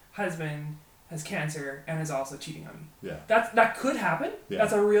my husband has cancer and is also cheating on me. Yeah. That could happen. Yeah.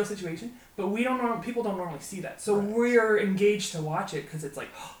 That's a real situation. But people don't normally see that. So Right. we're engaged to watch it because it's like,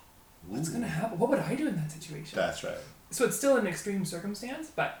 oh, what's Ooh. gonna happen? What would I do in that situation? That's right. So it's still an extreme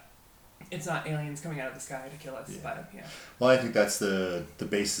circumstance, but it's not aliens coming out of the sky to kill us. Yeah. But yeah. Well, I think that's the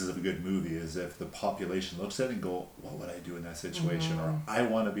basis of a good movie, is if the population looks at it and go, what would I do in that situation? Or I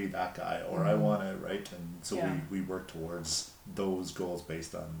want to be that guy, or I want to, right? And so Yeah. we work towards those goals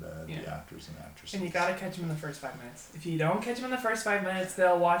based on the Yeah. actors and actresses. And you gotta catch them in the first 5 minutes. If you don't catch them in the first 5 minutes,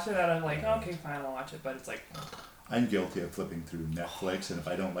 they'll watch it out of like, okay, fine, I'll watch it. But it's like, I'm guilty of flipping through Netflix, and if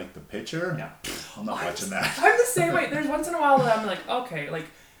I don't like the picture, yeah. I'm not watching that. I'm the same way. There's once in a while that I'm like, okay, like,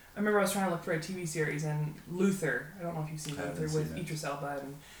 I remember I was trying to look for a TV series, and Luther, I don't know if you've seen I haven't Luther, seen with it. Idris Elba,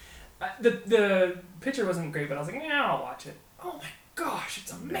 and the picture wasn't great, but I was like, yeah, I'll watch it. Oh my gosh,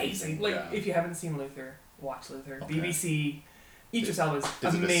 it's amazing. Like, Yeah. if you haven't seen Luther, watch Luther. Okay. BBC, Idris Elba's Is it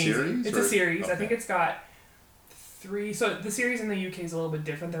a amazing. series, It's or- a series. I okay. think it's got 3, so the series in the UK is a little bit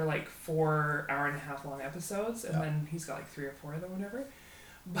different. They're like 4 hour-and-a-half long episodes, and Yeah. then he's got like 3 or 4 of them, whatever.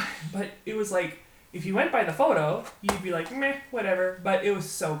 But it was like, if you went by the photo, you'd be like, meh, whatever. But it was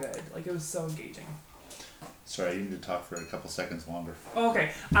so good. Like, it was so engaging. Sorry, you need to talk for a couple seconds longer.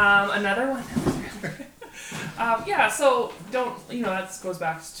 Okay. Another one. Yeah, so don't, you know, that goes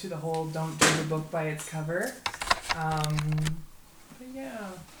back to the whole don't judge a book by its cover. But yeah.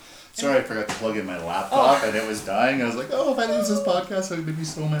 Sorry, I forgot to plug in my laptop, and it was dying. I was like, oh, if I lose this podcast, I'm going to be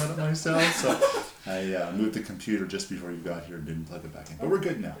so mad at myself. So I moved the computer just before you got here and didn't plug it back in. But we're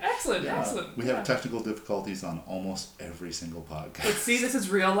good now. Excellent, Yeah, excellent. we yeah. have technical difficulties on almost every single podcast. But see, this is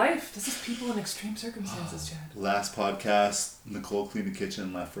real life. This is people in extreme circumstances, Chad. Last podcast, Nicole cleaned the kitchen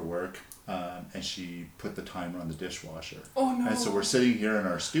and left for work, and she put the timer on the dishwasher. Oh no. And so we're sitting here in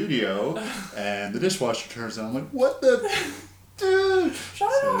our studio, and the dishwasher turns on. I'm like, what the... Dude!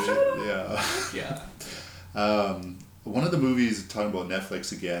 Shut up, shut up. Yeah. Yeah. One of the movies, talking about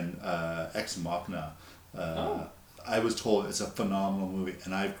Netflix again, Ex Machina, I was told it's a phenomenal movie,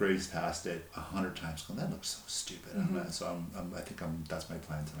 and I've grazed past it 100 times. Going, that looks so stupid. So I think that's my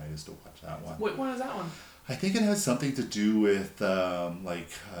plan tonight, is to watch that one. What one is that one? I think it has something to do with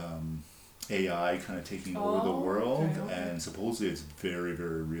AI kind of taking over the world, okay. and supposedly it's very,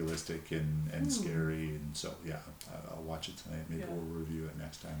 very realistic and scary, and so yeah, I'll watch it tonight. Maybe we'll review it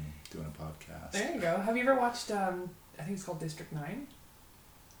next time doing a podcast. There you go. Have you ever watched, I think it's called District 9?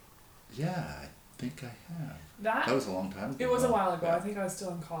 Yeah, I think I have. That was a long time ago. It was a while ago. Yeah. I think I was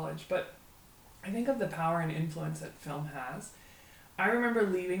still in college, but I think of the power and influence that film has. I remember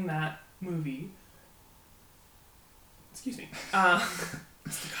leaving that movie. Excuse me.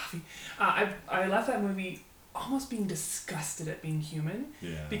 It's the coffee. I left that movie almost being disgusted at being human,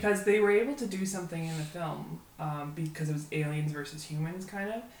 Yeah. because they were able to do something in the film, because it was aliens versus humans, kind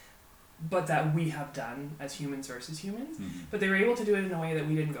of, but that we have done as humans versus humans. Mm-hmm. But they were able to do it in a way that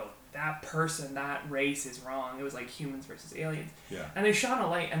we didn't go, that person, that race is wrong. It was like humans versus aliens. Yeah. And they shone a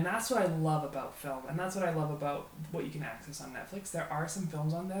light, and that's what I love about film, and that's what I love about what you can access on Netflix. There are some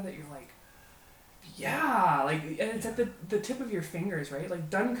films on there that you're like, yeah, like, and it's at the tip of your fingers, right? Like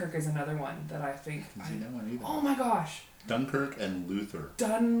Dunkirk is another one that I think. Didn't see that one either. Oh my gosh. Dunkirk and Luther.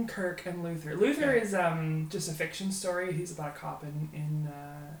 Dunkirk and Luther. Luther is just a fiction story. He's about a cop in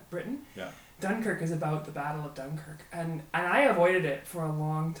Britain. Yeah. Dunkirk is about the Battle of Dunkirk, and I avoided it for a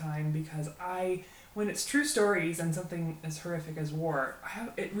long time because when it's true stories and something as horrific as war,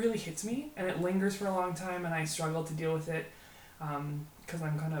 it really hits me and it lingers for a long time, and I struggle to deal with it because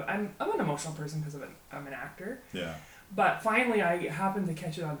I'm an emotional person because I'm an actor. Yeah. But finally, I happened to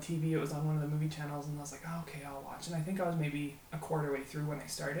catch it on TV. It was on one of the movie channels, and I was like, oh, okay, I'll watch. And I think I was maybe a quarter way through when I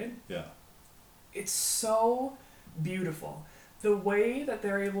started. Yeah. It's so beautiful. The way that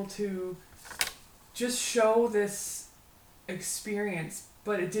they're able to just show this experience,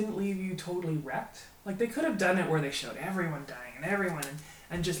 but it didn't leave you totally wrecked. Like, they could have done it where they showed everyone dying and everyone,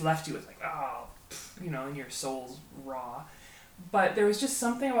 and just left you with like, oh, and your soul's raw. But there was just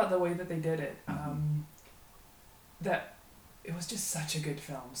something about the way that they did it. That it was just such a good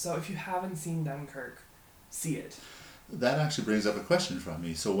film. So if you haven't seen Dunkirk, see it. That actually brings up a question from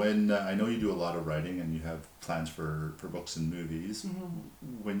me. So when I know you do a lot of writing and you have plans for books and movies,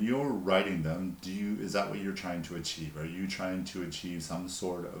 when you're writing them, is that what you're trying to achieve? Are you trying to achieve some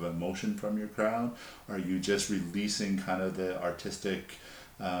sort of emotion from your crowd? Are you just releasing kind of the artistic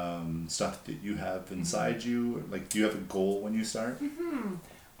stuff that you have inside you? Like, do you have a goal when you start?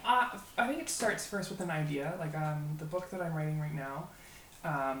 I think it starts first with an idea. Like the book that I'm writing right now,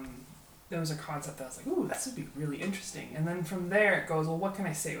 there was a concept that I was like, ooh, this would be really interesting. And then from there it goes, well, what can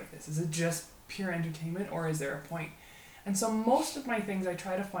I say with this? Is it just pure entertainment, or is there a point? And so most of my things, I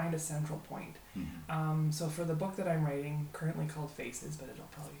try to find a central point. So for the book that I'm writing, currently called Faces, but it'll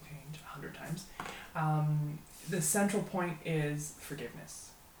probably change 100 times, the central point is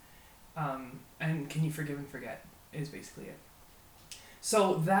forgiveness. And can you forgive and forget is basically it.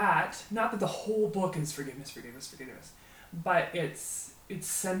 So that, not that the whole book is forgiveness, but it's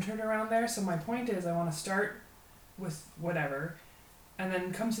centered around there. So my point is, I want to start with whatever, and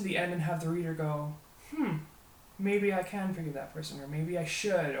then come to the end and have the reader go, maybe I can forgive that person, or maybe I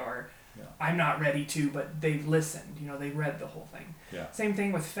should, or I'm not ready to, but they've listened, they read the whole thing. Yeah. Same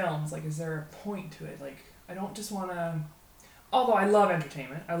thing with films. Like, is there a point to it? Like, I don't just want to, although I love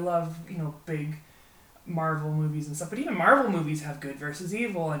entertainment, I love, big Marvel movies and stuff, but even Marvel movies have good versus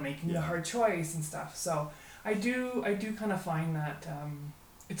evil and making the hard choice and stuff. So I do kind of find that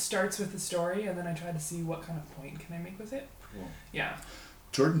it starts with the story, and then I try to see what kind of point can I make with it. Cool. Yeah.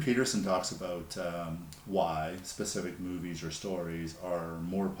 Jordan Peterson talks about why specific movies or stories are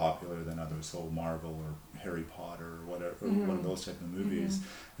more popular than others. So Marvel or Harry Potter or whatever, one of those type of movies.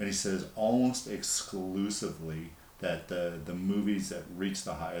 And he says almost exclusively that the movies that reach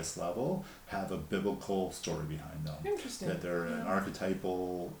the highest level have a biblical story behind them. Interesting. That they're an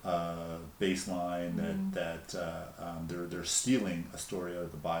archetypal baseline, that they're stealing a story out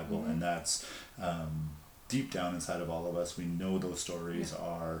of the Bible, and that's deep down inside of all of us. We know those stories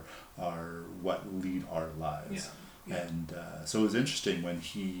are what lead our lives. Yeah. And so it was interesting when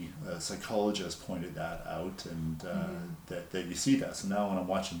a psychologist pointed that out, and that you see that. So now when I'm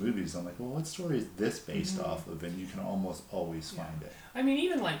watching movies, I'm like, well, what story is this based off of? And you can almost always find it. I mean,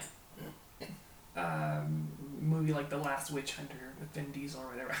 even like movie like The Last Witch Hunter with Vin Diesel or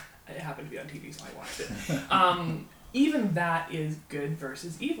whatever. It happened to be on TV, so I watched it. Even that is good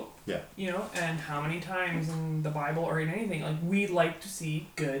versus evil. Yeah. And how many times in the Bible or in anything, like, we like to see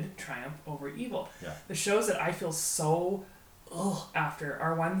good triumph over evil. Yeah. The shows that I feel so after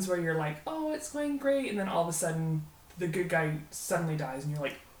are ones where you're like, oh, it's going great, and then all of a sudden the good guy suddenly dies, and you're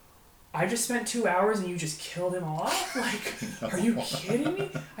like, I just spent 2 hours and you just killed him off? Like, are you kidding me?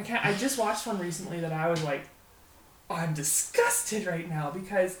 I just watched one recently that I was like, oh, I'm disgusted right now,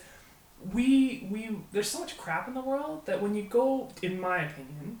 because there's so much crap in the world that when you go, in my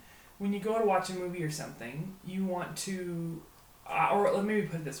opinion, when you go to watch a movie or something, you want to, or let me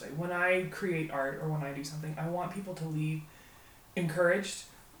put it this way, when I create art or when I do something, I want people to leave encouraged,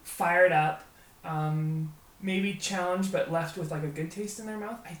 fired up, maybe challenged, but left with like a good taste in their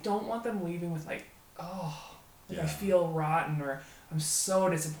mouth. I don't want them leaving with like, I feel rotten, or I'm so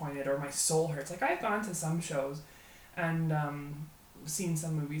disappointed, or my soul hurts. Like, I've gone to some shows and seen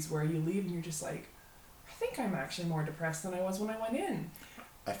some movies where you leave and you're just like, I think I'm actually more depressed than I was when I went in.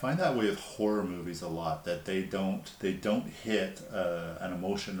 I find that way with horror movies a lot, that they don't hit an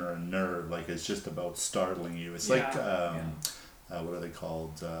emotion or a nerve. Like, it's just about startling you. It's like what are they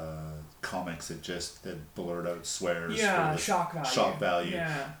called? Comics that blurred out swears. Yeah, for the shock value. Shock value.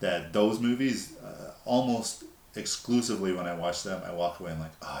 Yeah. That those movies almost exclusively when I watch them, I walk away and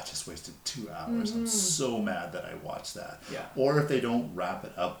like, oh, I just wasted 2 hours. I'm so mad that I watched that. Yeah. Or if they don't wrap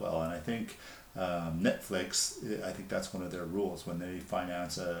it up well, and I think Netflix, I think that's one of their rules when they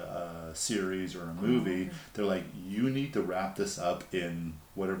finance a series or a movie. They're like, you need to wrap this up in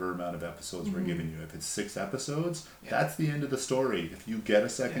whatever amount of episodes we're giving you. If it's 6 episodes, that's the end of the story. If you get a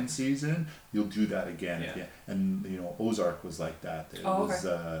second season, you'll do that again. Yeah. And you know, Ozark was like that. It was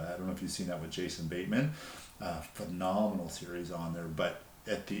I don't know if you've seen that with Jason Bateman. Phenomenal series on there, but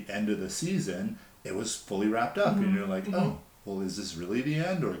at the end of the season, it was fully wrapped up, and you're like, oh. Well, is this really the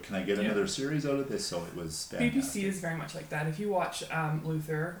end, or can I get another series out of this? So it was fantastic. BBC is very much like that. If you watch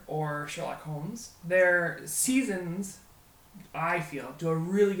Luther or Sherlock Holmes, their seasons, I feel, do a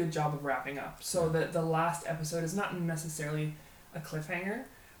really good job of wrapping up. So that the last episode is not necessarily a cliffhanger.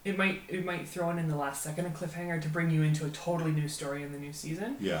 It might throw in the last second a cliffhanger to bring you into a totally new story in the new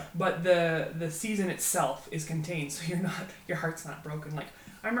season. Yeah. But the season itself is contained, so your heart's not broken. Like,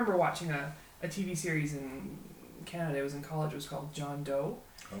 I remember watching a TV series in Canada. It was in college. It was called John Doe.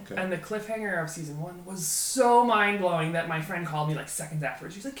 Okay. And the cliffhanger of season 1 was so mind-blowing that my friend called me like seconds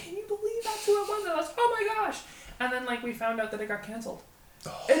afterwards. She's like, can you believe that's who it was? And I was like, oh my gosh. And then like we found out that it got cancelled.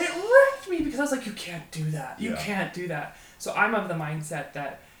 Oh. And it wrecked me because I was like, you can't do that. You can't do that. So I'm of the mindset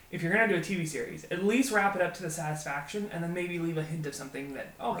that if you're going to do a TV series, at least wrap it up to the satisfaction and then maybe leave a hint of something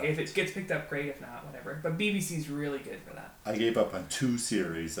that, okay, if it gets picked up, great. If not, whatever. But BBC's really good for that. I gave up on 2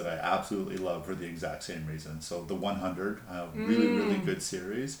 series that I absolutely love for the exact same reason. So the 100, really good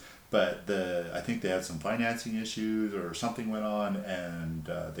series. But I think they had some financing issues or something went on, and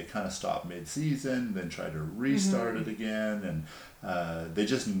they kind of stopped mid-season, then tried to restart it again, and they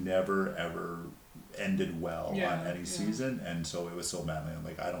just never ever ended well on any season, and so it was so badly. I'm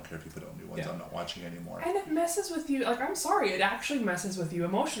like, I don't care if you put out new ones. I'm not watching anymore. And it messes with you. Like, I'm sorry, it actually messes with you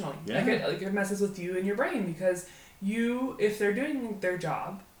emotionally. Yeah. It messes with you in your brain because if they're doing their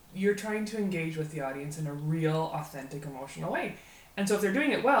job, you're trying to engage with the audience in a real, authentic, emotional way. And so if they're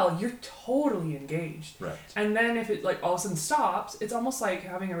doing it well, you're totally engaged. Right. And then if it like all of a sudden stops, it's almost like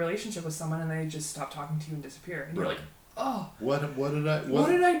having a relationship with someone and they just stop talking to you and disappear. And you're like, oh, what did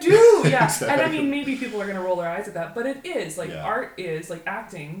I do? Yeah. Exactly. And I mean, maybe people are going to roll their eyes at that, but it is like art is like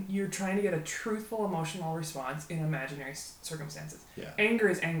acting. You're trying to get a truthful emotional response in imaginary circumstances. Yeah. Anger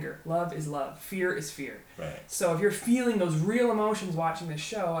is anger. Love is love. Fear is fear. Right. So if you're feeling those real emotions watching this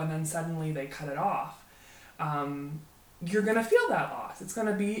show and then suddenly they cut it off, you're going to feel that loss. It's going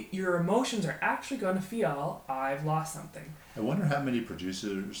to be, your emotions are actually going to feel, I've lost something. I wonder how many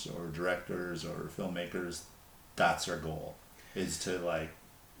producers or directors or filmmakers, that's their goal, is to like,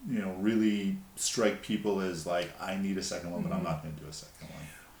 really strike people as like, I need a second one, but I'm not going to do a second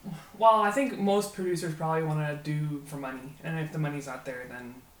one. Well, I think most producers probably want to do for money. And if the money's not there,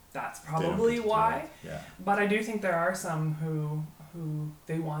 then that's probably why. Yeah. But I do think there are some who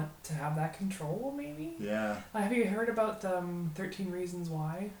they want to have that control, maybe. Yeah. Have you heard about 13 Reasons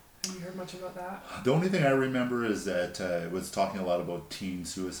Why? Have you heard much about that? The only thing I remember is that it was talking a lot about teen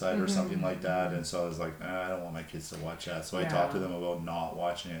suicide or something like that, and so I was like, I don't want my kids to watch that. So I talked to them about not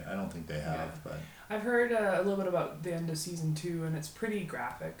watching it. I don't think they have, but I've heard a little bit about the end of season 2, and it's pretty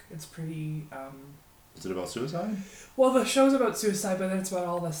graphic. It's pretty. Is it about suicide? Well, the show's about suicide, but then it's about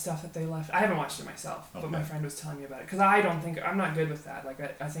all the stuff that they left. I haven't watched it myself, but my friend was telling me about it. Because I'm not good with that.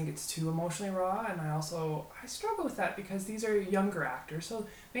 Like, I think it's too emotionally raw, and I struggle with that because these are younger actors. So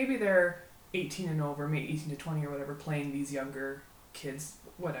maybe they're 18 and over, maybe 18 to 20 or whatever, playing these younger kids,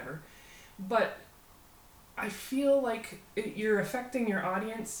 whatever. But I feel like you're affecting your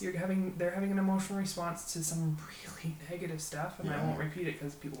audience. They're having an emotional response to some really negative stuff, and I won't repeat it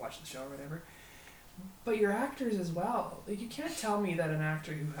because people watch the show or whatever. But your actors as well. Like, you can't tell me that an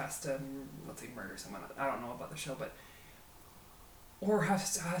actor who has to, let's say, murder someone, I don't know about the show, but or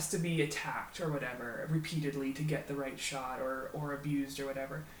has to be attacked or whatever repeatedly to get the right shot or abused or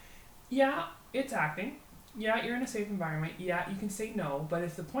whatever. Yeah, it's acting. Yeah, you're in a safe environment. Yeah, you can say no, but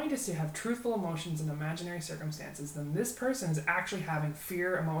if the point is to have truthful emotions in imaginary circumstances, then this person is actually having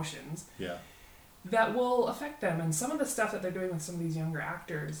fear emotions that will affect them. And some of the stuff that they're doing with some of these younger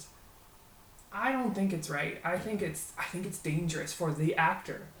actors, I don't think it's right. I think it's dangerous for the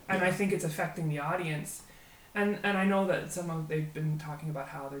actor, and I think it's affecting the audience. And I know that they've been talking about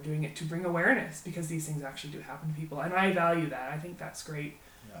how they're doing it to bring awareness because these things actually do happen to people, and I value that. I think that's great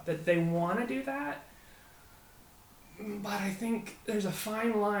that they want to do that. But I think there's a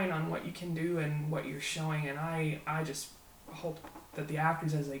fine line on what you can do and what you're showing, and I just hope that the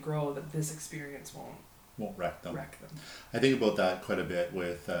actors, as they grow, that this experience won't wreck them. wreck them. I think about that quite a bit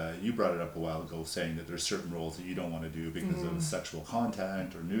with, you brought it up a while ago, saying that there's certain roles that you don't want to do because of sexual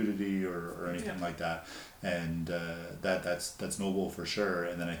content or nudity or anything like that. And that's noble for sure.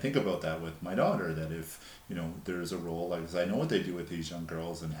 And then I think about that with my daughter, that if, you know, there's a role, like, 'cause I know what they do with these young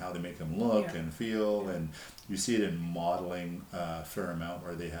girls and how they make them look and feel. And you see it in modeling a fair amount,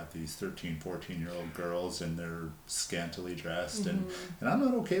 where they have these 13, 14-year-old girls and they're scantily dressed. And I'm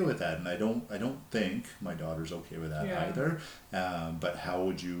not okay with that. And I don't think my daughter's okay with that either. But how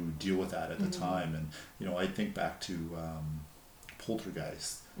would you deal with that at the time? And, you know, I think back to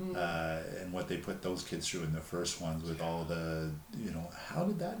Poltergeist. And what they put those kids through in the first ones with all the, you know, how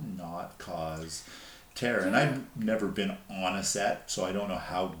did that not cause terror? And I've never been on a set, so I don't know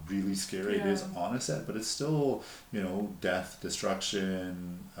how really scary it is on a set, but it's still, you know, death,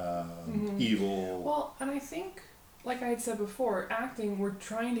 destruction, evil. Well, and I think, like I had said before, acting, we're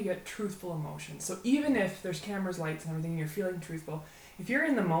trying to get truthful emotions. So even if there's cameras, lights, and everything, and you're feeling truthful, if you're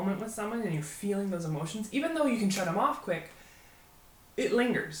in the moment with someone and you're feeling those emotions, even though you can shut them off quick, it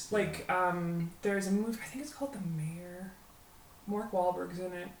lingers. Like, there's a movie, I think it's called The Mayor. Mark Wahlberg's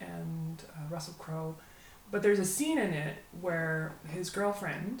in it, and Russell Crowe. But there's a scene in it where his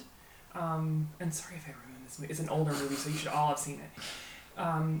girlfriend, and sorry if I ruined this movie, it's an older movie, so you should all have seen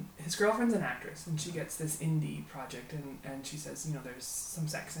it. His girlfriend's an actress, and she gets this indie project, and she says, you know, there's some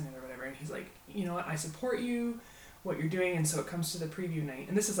sex in it or whatever, and he's like, you know what, I support you, what you're doing. And so it comes to the preview night,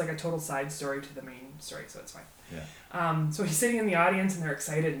 and this is like a total side story to the main story, so it's fine. So he's sitting in the audience, and they're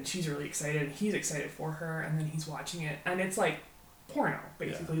excited, and she's really excited, and he's excited for her, and then he's watching it, and it's like porno,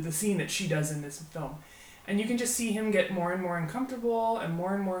 basically, the scene that she does in this film. And you can just see him get more and more uncomfortable, and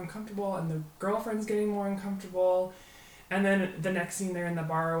more uncomfortable, and the girlfriend's getting more uncomfortable. And then the next scene, they're in the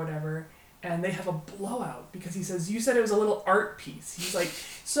bar or whatever, and they have a blowout because he says, you said it was a little art piece. He's like,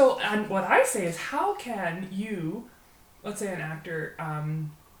 so, and what I say is, how can you, let's say an actor,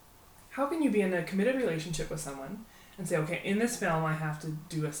 how can you be in a committed relationship with someone and say, okay, in this film I have to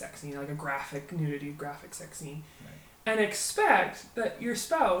do a sex scene, like a graphic nudity, graphic sex scene, and expect that your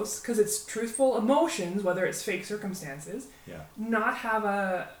spouse, because it's truthful emotions, whether it's fake circumstances, not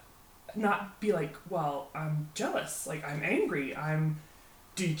be like, well, I'm jealous, like, I'm angry,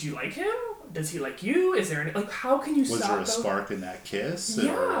 did you like him? Does he like you? Is there any, like, how can you stop? Was there a spark in that kiss?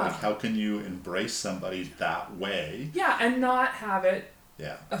 Yeah. Or, like, how can you embrace somebody that way? Yeah, and not have it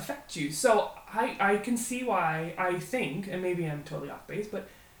affect you. So I can see why, I think, and maybe I'm totally off base, but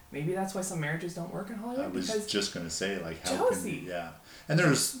maybe that's why some marriages don't work in Hollywood. I was just going to say, like, how jealousy. And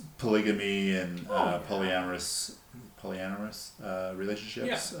there's polygamy and polyamorous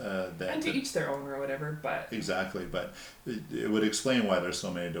relationships. And to each their own or whatever, but... Exactly, but it would explain why there's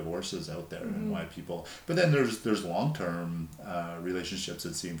so many divorces out there and why people... But then there's long-term relationships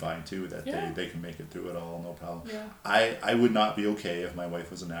that seem fine too, that they can make it through it all, no problem. Yeah. I would not be okay if my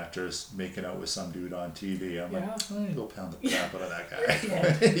wife was an actress making out with some dude on TV. I'm like, I'm going to go pound the crap out of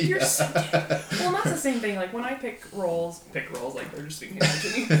that guy. You're so well, that's the same thing. Like, when I pick roles, like they're just speaking to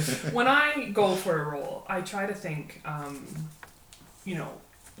me. When I go for a role, I try to think, you know,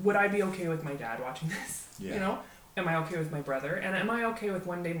 would I be okay with my dad watching this? You know, am I okay with my brother? And am I okay with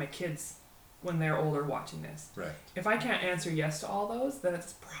one day my kids, when they're older, watching this? Right. If I can't answer yes to all those, then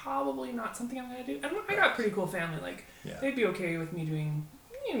it's probably not something I'm going to do. And I got a pretty cool family. Like, they'd be okay with me doing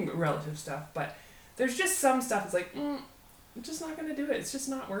relative stuff. But there's just some stuff that's like, I'm just not going to do it. It's just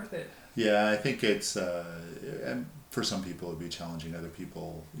not worth it. Yeah, I think it's... and for some people it'd be challenging. Other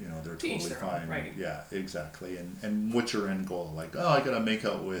people, you know, they're totally fine. Right. Yeah, exactly. And what's your end goal? Like, oh, I gotta make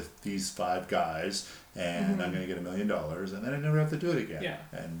out with these 5 guys, and I'm gonna get $1 million, and then I never have to do it again. Yeah.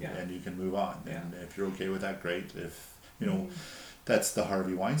 And you can move on. Yeah. And if you're okay with that, great. If you know, that's the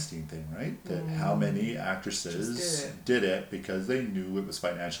Harvey Weinstein thing, right? That how many actresses did it because they knew it was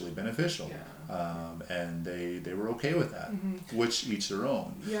financially beneficial, and they were okay with that. Which each their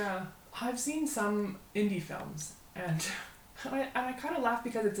own. Yeah, I've seen some indie films. And I kind of laugh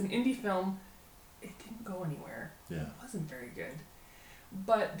because it's an indie film. It didn't go anywhere. Yeah. It wasn't very good.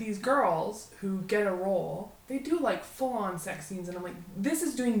 But these girls who get a role, they do like full-on sex scenes, and I'm like, this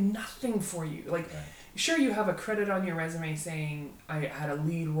is doing nothing for you. Like, sure, you have a credit on your resume saying I had a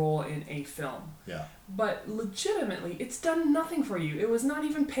lead role in a film. Yeah. But legitimately, it's done nothing for you. It was not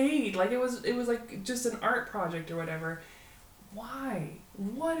even paid. Like, it was like just an art project or whatever. Why?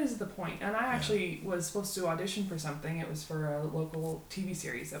 What is the point? And I actually was supposed to audition for something. It was for a local TV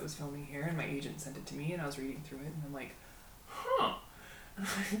series that was filming here, and my agent sent it to me, and I was reading through it, and I'm like, huh. And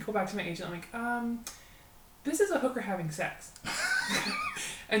I go back to my agent, I'm like, this is a hooker having sex.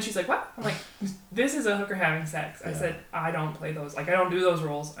 And she's like, what? I'm like, this is a hooker having sex. I said, I don't play those. Like, I don't do those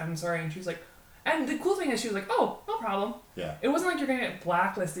roles. I'm sorry. And she was like, And the cool thing is she was like, oh, no problem. Yeah. It wasn't like you're going to get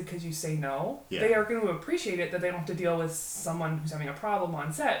blacklisted because you say no. Yeah. They are going to appreciate it that they don't have to deal with someone who's having a problem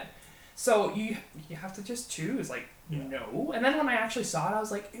on set. So you have to just choose, like, no. And then when I actually saw it, I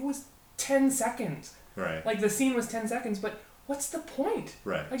was like, it was 10 seconds. Right. Like, the scene was 10 seconds, but what's the point?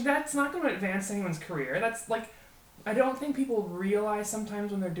 Right. Like, that's not going to advance anyone's career. That's, like, I don't think people realize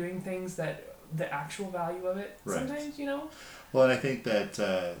sometimes when they're doing things that the actual value of it, Right. sometimes, you know? Well, and I think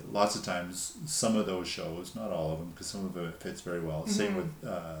that lots of times some of those shows, not all of them, because some of it fits very well. Same with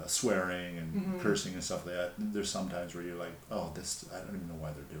swearing and cursing and stuff like that. There's sometimes where you're like, oh, this, I don't even know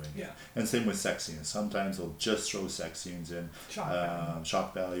why they're doing it. Yeah. And same with sex scenes. Sometimes they'll just throw sex scenes in.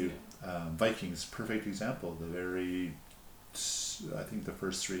 Shock value. Vikings, perfect example. I think the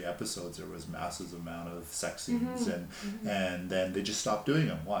first 3 episodes there was massive amount of sex scenes and then they just stopped doing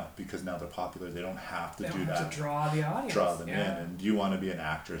them. Why? Because now they're popular. They don't have to do that. To draw the audience. Draw them in, and you want to be an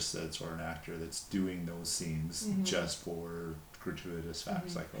actress or an actor that's doing those scenes just for gratuitous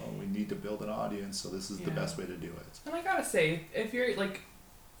facts. Like, oh, we need to build an audience, so this is the best way to do it. And I gotta say, if you're like,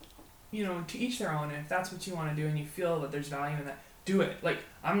 you know, to each their own. And if that's what you want to do, and you feel that there's value in that, do it. Like,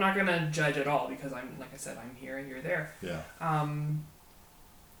 I'm not gonna judge at all because I'm, like I said, I'm here and you're there. Yeah.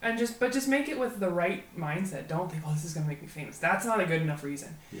 And just make it with the right mindset. Don't think, oh, this is gonna make me famous. That's not a good enough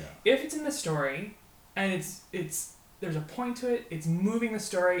reason. Yeah. If it's in the story, and it's there's a point to it, it's moving the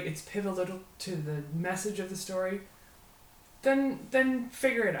story, it's pivotal to the message of the story, then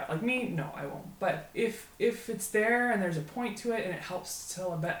figure it out. Like me, no, I won't. But if it's there and there's a point to it and it helps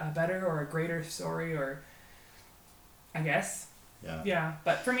tell a better or a greater story, or I guess. Yeah. Yeah,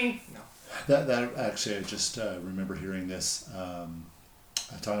 but for me, no. That actually, I just remember hearing this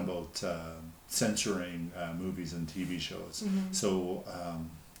talking about censoring movies and TV shows. So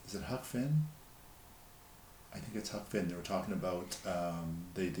is it Huck Finn? I think it's Huck Finn. They were talking about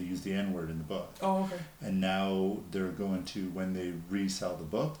they use the N-word in the book. Oh, okay. And now they're going to, when they resell the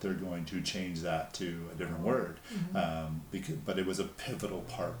book, they're going to change that to a different word. But it was a pivotal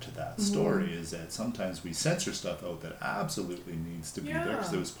part to that story, is that sometimes we censor stuff out that absolutely needs to be there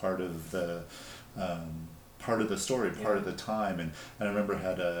because it was part of the story, part of the time. And I remember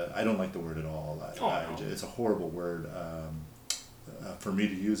I don't like the word at all. It's a horrible word. For me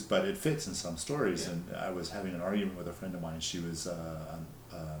to use, but it fits in some stories. And I was having an argument with a friend of mine. She was an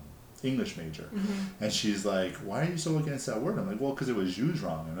English major, and she's like, "Why are you so against that word?" I'm like, "Well, because it was used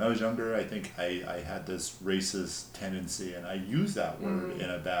wrong. And when I was younger, I think I had this racist tendency, and I used that word in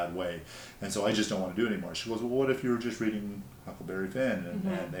a bad way, and so I just don't want to do it anymore." She goes, "Well, what if you were just reading Huckleberry Finn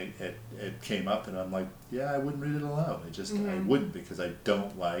and it came up?" And I'm like, "Yeah, I wouldn't read it aloud. I wouldn't, because I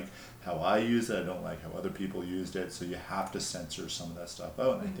don't like how I use it. I don't like how other people used it. So you have to censor some of that stuff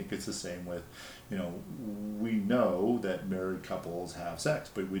out." And I think it's the same with, we know that married couples have sex,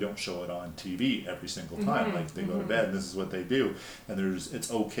 but we don't show it on TV every single time. Like, they go to bed and this is what they do. And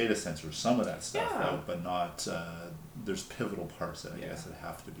it's okay to censor some of that stuff out, but not, there's pivotal parts that I guess that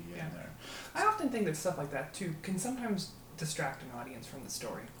have to be in there. I often think that stuff like that too can sometimes distract an audience from the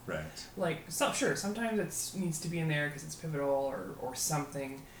story. Right. Like, sure, sometimes it needs to be in there because it's pivotal or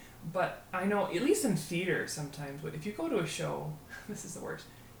something. But I know, at least in theater sometimes, if you go to a show, this is the worst.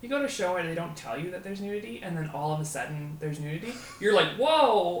 You go to a show and they don't tell you that there's nudity, and then all of a sudden there's nudity. You're like,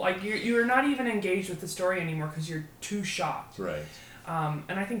 whoa! Like, you're not even engaged with the story anymore because you're too shocked. Right.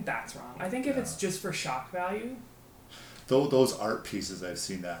 And I think that's wrong. I think if it's just for shock value. Those art pieces, I've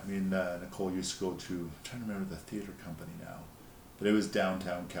seen that. I mean, Nicole used to go to, I'm trying to remember the theater company now, but it was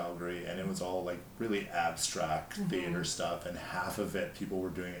downtown Calgary, and it was all like really abstract theater stuff, and half of it people were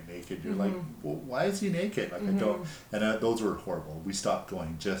doing it naked. You're like, well, why is he naked? Like, I don't. And those were horrible. We stopped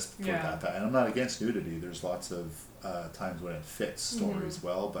going just for that. And I'm not against nudity. There's lots of times when it fits stories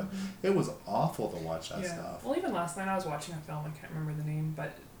well, but it was awful to watch that stuff. Well, even last night I was watching a film. I can't remember the name,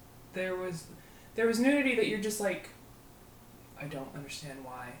 but there was nudity that you're just like, I don't understand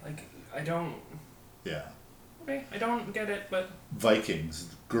why. Like, I don't. Yeah. Okay, I don't get it, but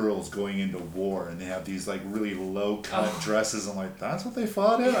Vikings, girls going into war, and they have these like really low cut dresses. I'm like, that's what they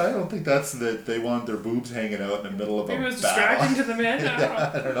fought in? I don't think that's that they want their boobs hanging out in the middle of maybe a it was battle. distracting to the men.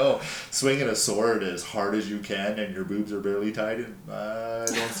 I don't know. Swinging a sword as hard as you can, and your boobs are barely tied in. I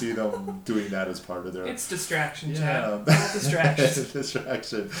don't see them doing that as part of their. It's distraction, Chad. All distraction. It's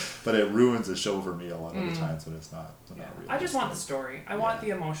distraction, but it ruins the show for me a lot of the times when it's not. Really I just want the story. I want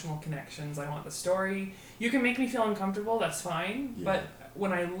the emotional connections. I want the story. You can make me feel uncomfortable. That's fine. Yeah. But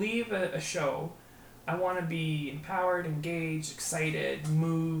when I leave a show, I want to be empowered, engaged, excited,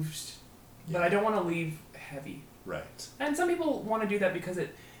 moved. But I don't want to leave heavy. Right. And some people want to do that because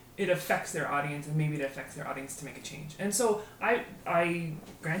it affects their audience, and maybe it affects their audience to make a change. And so I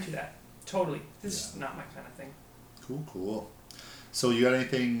grant you that. totally. This is not my kind of thing. Cool. So you got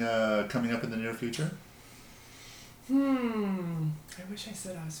anything coming up in the near future? I wish I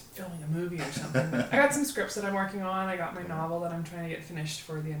said I was filming a movie or something. But I got some scripts that I'm working on. I got my novel that I'm trying to get finished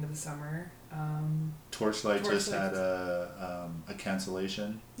for the end of the summer. Torchlight just had a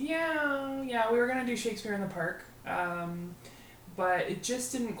cancellation. Yeah, we were gonna do Shakespeare in the Park, but it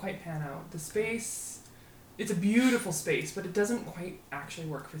just didn't quite pan out. The space, it's a beautiful space, but it doesn't quite actually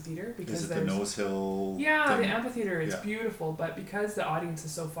work for theater because is it the Nose Hill? Yeah, thing? the amphitheater. It's beautiful, but because the audience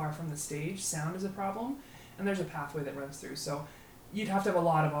is so far from the stage, sound is a problem, and there's a pathway that runs through. So you'd have to have a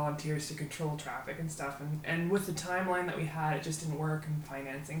lot of volunteers to control traffic and stuff, and with the timeline that we had, it just didn't work, and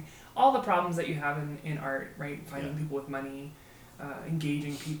financing, all the problems that you have in art, right? Finding people with money,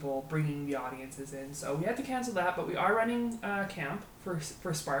 engaging people, bringing the audiences in. So we had to cancel that, but we are running a camp for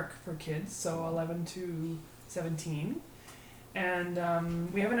Spark for kids, so 11 to 17.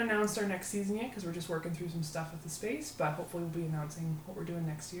 And we haven't announced our next season yet because we're just working through some stuff with the space, but hopefully we'll be announcing what we're doing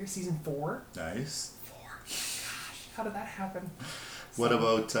next year, season 4. Nice. 4. Gosh, how did that happen? What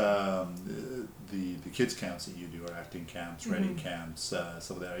about the kids camps that you do, or acting camps, writing camps, stuff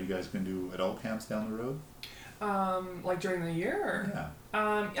like that? Are you guys going to do adult camps down the road? Like during the year? Or?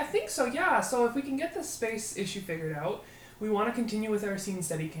 Yeah. I think so, yeah. So if we can get the space issue figured out, we want to continue with our scene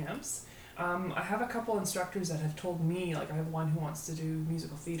study camps. I have a couple instructors that have told me, like I have one who wants to do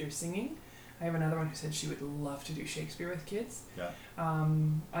musical theater singing. I have another one who said she would love to do Shakespeare with kids. Yeah.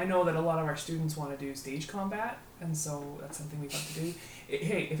 I know that a lot of our students want to do stage combat, and so that's something we'd love to do.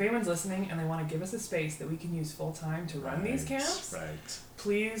 Hey, if anyone's listening and they want to give us a space that we can use full time to run these camps,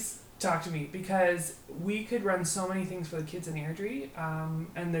 please talk to me, because we could run so many things for the kids in Airdrie,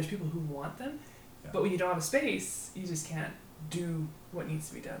 and there's people who want them, but when you don't have a space, you just can't do what needs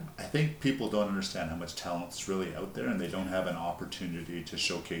to be done. I think people don't understand how much talent's really out there, and they don't have an opportunity to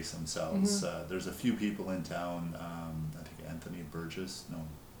showcase themselves. There's a few people in town, I think Anthony Burbage,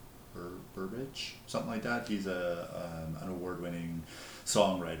 something like that. He's an award-winning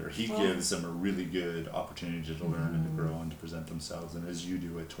songwriter. He gives them a really good opportunity to learn and to grow and to present themselves, and as you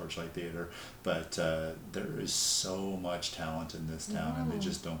do at Torchlight Theatre. But there is so much talent in this town, and they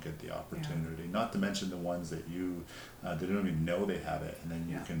just don't get the opportunity. Not to mention the ones that they don't even know they have it, and then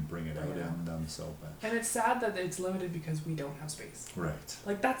you can bring it out in them. And it's sad that it's limited because we don't have space. Right.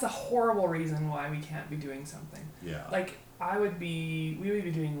 Like that's a horrible reason why we can't be doing something. Yeah. Like we would be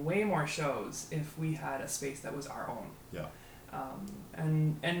doing way more shows if we had a space that was our own. Yeah.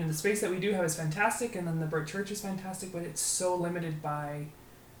 And the space that we do have is fantastic, and then the Bird Church is fantastic, but it's so limited by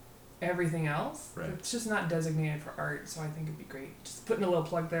everything else. Right. It's just not designated for art, so I think it'd be great. Just putting a little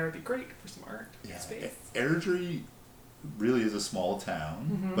plug there would be great for some art space. Airdrie really is a small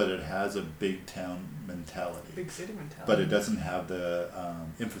town, but it has a big town mentality. Big city mentality. But it doesn't have the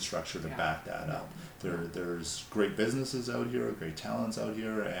infrastructure to back that up. There's great businesses out here, great talents out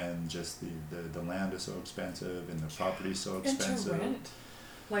here, and just the land is so expensive and the property is so expensive. And to rent.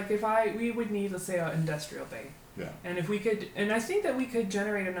 Like we would need, let's say, an industrial bay. Yeah. And if we could, and I think that we could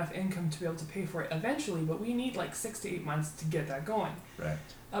generate enough income to be able to pay for it eventually, but we need like 6 to 8 months to get that going. Right.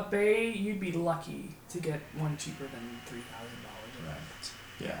 A bay, you'd be lucky to get one cheaper than $3,000. Right.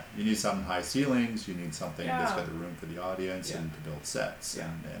 Yeah. You need some high ceilings. You need something that's got the room for the audience and to build sets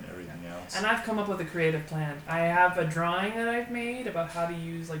and everything else. And I've come up with a creative plan. I have a drawing that I've made about how to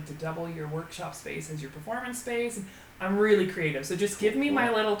use to double your workshop space as your performance space. And I'm really creative. So just give me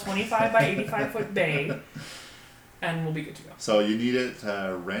my little 25 by 85 foot bay, and we'll be good to go. So you need it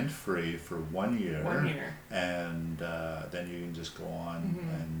rent free for 1 year. 1 year. And then you can just go on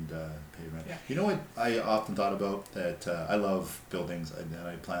and pay rent. Yeah. You know what I often thought about that I love buildings, and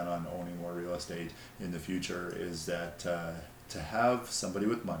I plan on owning more real estate in the future, is that to have somebody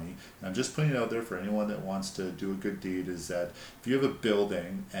with money, and I'm just putting it out there for anyone that wants to do a good deed, is that if you have a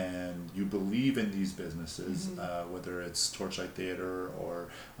building and you believe in these businesses, whether it's Torchlight Theatre or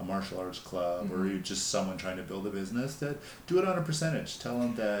a martial arts club or you're just someone trying to build a business, that do it on a percentage. Tell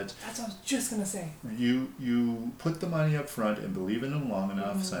them that that's what I was just going to say. You put the money up front and believe in them long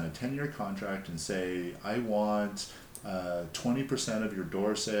enough, sign a 10-year contract and say, I want 20% of your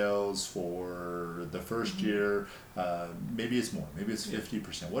door sales for the first year. Maybe it's more, maybe it's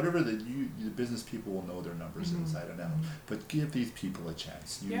 50%, whatever the business people will know their numbers inside and out. But give these people a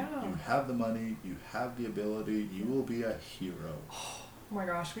chance. You have the money, you have the ability, you will be a hero. Oh my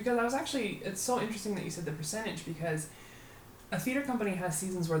gosh, because it's so interesting that you said the percentage, because a theater company has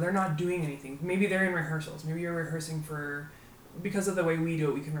seasons where they're not doing anything. Maybe they're in rehearsals, maybe you're rehearsing because of the way we do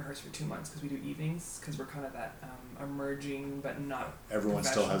it, we can rehearse for 2 months because we do evenings, because we're kind of that emerging but not everyone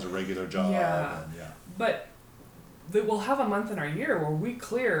still has a regular job. But we'll have a month in our year where we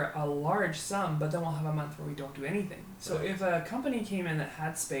clear a large sum, but then we'll have a month where we don't do anything. So Right. if a company came in that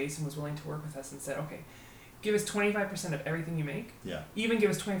had space and was willing to work with us and said, okay, give us 25% of everything you make, Yeah. even give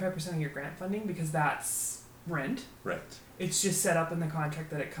us 25% of your grant funding because that's rent. Right. It's just set up in the contract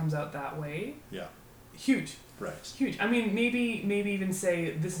that it comes out that way. Yeah. Huge. Right. Huge. I mean, maybe even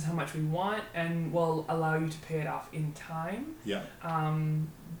say this is how much we want, and we'll allow you to pay it off in time. Yeah.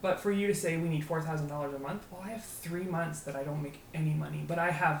 But for you to say we need $4,000 a month, well, I have 3 months that I don't make any money, but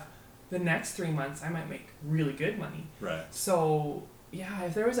I have the next 3 months I might make really good money. Right. So yeah,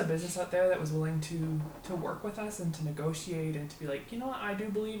 if there was a business out there that was willing to work with us and to negotiate and to be like, you know what, I do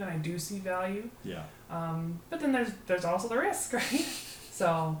believe and I do see value. Yeah. But then there's also the risk, right?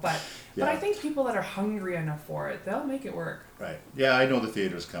 So, but Yeah. I think people that are hungry enough for it, they'll make it work. Right. Yeah, I know the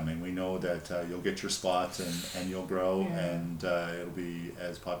theater's coming. We know that you'll get your spots and you'll grow, Yeah. and it'll be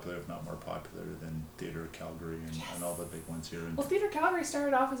as popular, if not more popular, than Theatre Calgary and all the big ones here. And Well, Theatre Calgary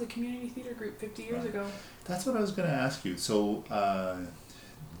started off as a community theatre group 50 years Right. ago. that's what I was going to ask you. So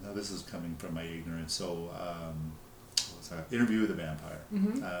now this is coming from my ignorance. So what was that? Interview with the Vampire.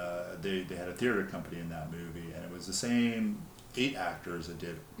 Mm-hmm. They had a theater company in that movie, and it was the same 8 actors that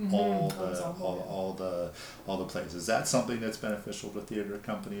did Mhm. all the plays. Is that something that's beneficial to theater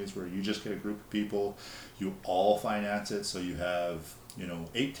companies, where you just get a group of people, you all finance it, so you have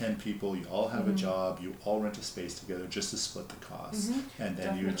 8-10 people, you all have a Mhm. job, you all rent a space together just to split the costs, Mhm. and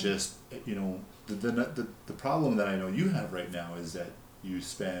then you Definitely. just the problem that I know you have right now is that you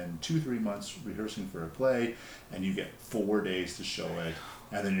spend 2-3 months rehearsing for a play, and you get 4 days to show it,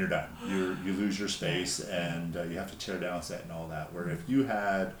 and then you're done. You lose your space, and you have to tear down a set and all that. Where if you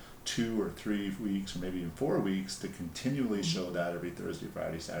had 2 or 3 weeks, or maybe even 4 weeks, to continually show that every Thursday,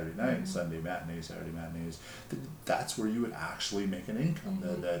 Friday, Saturday night, Mhm. Sunday matinees, Saturday matinees, that's where you would actually make an income.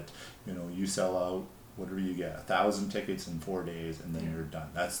 Mhm. That you sell out whatever you get, 1,000 tickets in 4 days, and then Yeah. you're done.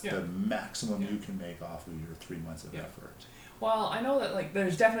 That's Yeah. the maximum Yeah. you can make off of your 3 months of Yeah. effort. Well, I know that like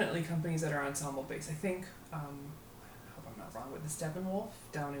there's definitely companies that are ensemble based. I think I hope I'm not wrong with the Steppenwolf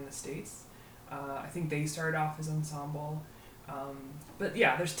down in the States. I think they started off as ensemble. But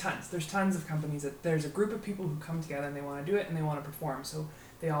yeah, there's tons of companies that there's a group of people who come together and they want to do it and they want to perform. So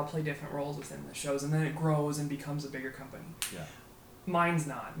they all play different roles within the shows, and then it grows and becomes a bigger company. Yeah. Mine's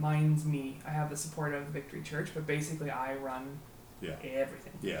not. Mine's me. I have the support of Victory Church, but basically I run Yeah.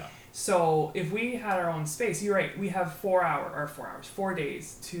 everything. Yeah. So if we had our own space, you're right, we have 4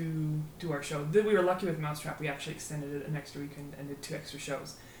 days to do our show. We were lucky with Mousetrap. We actually extended it an extra week and did 2 extra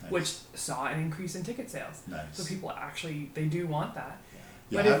shows, Nice. which saw an increase in ticket sales. Nice. So people actually, they do want that.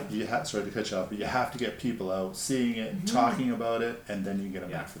 You But have, sorry to cut you off, but you have to get people out, seeing it, Mhm. talking about it, and then you get them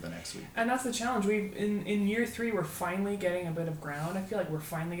Yeah. back for the next week. And that's the challenge. In year 3, we're finally getting a bit of ground. I feel like we're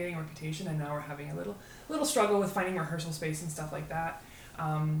finally getting a reputation, and now we're having a little struggle with finding rehearsal space and stuff like that.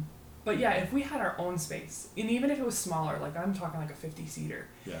 But yeah, if we had our own space, and even if it was smaller, like I'm talking like a 50-seater.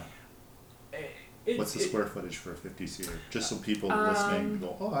 Yeah. What's the square footage for a 50-seater? Just so people listening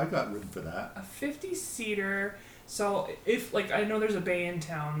go, oh, I got room for that. A 50-seater. So if like I know there's a bay in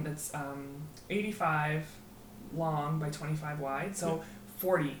town that's 85 long by 25 wide, so Yeah.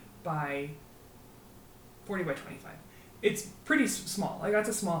 40 by 25. It's pretty small. Like that's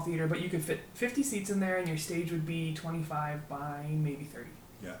a small theater, but you could fit 50 seats in there, and your stage would be 25 by maybe 30.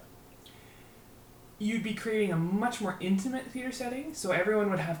 Yeah. You'd be creating a much more intimate theater setting, so everyone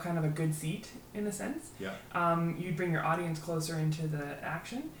would have kind of a good seat in a sense. Yeah. You'd bring your audience closer into the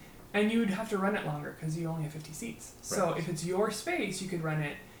action, and you'd have to run it longer because you only have 50 seats. So Right. if it's your space, you could run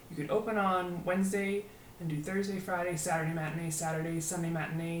it. You could open on Wednesday and do Thursday, Friday, Saturday matinee, Saturday, Sunday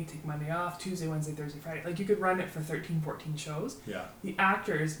matinee, take Monday off, Tuesday, Wednesday, Thursday, Friday. Like you could run it for 13, 14 shows. Yeah. The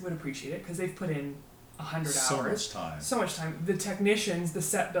actors would appreciate it because they've put in 100 So hours. much time. So much time. The technicians, the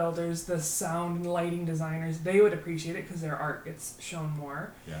set builders, the sound and lighting designers, they would appreciate it because their art gets shown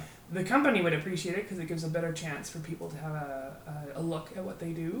more. Yeah. The company would appreciate it because it gives a better chance for people to have a look at what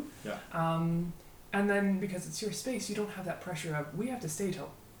they do. Yeah. And then because it's your space, you don't have that pressure of we have to stay till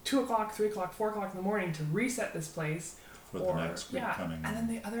 2 o'clock, 3 o'clock, 4 o'clock in the morning to reset this place. For the next group coming in. And then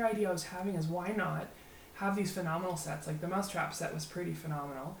the other idea I was having is why not have these phenomenal sets, like the Mousetrap set was pretty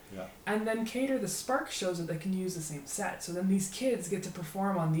phenomenal, Yeah. and then cater the Spark shows that they can use the same set. So then these kids get to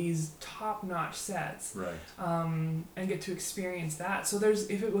perform on these top-notch sets, Right. and get to experience that. So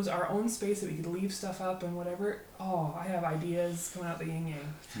if it was our own space that we could leave stuff up and whatever, I have ideas coming out the yin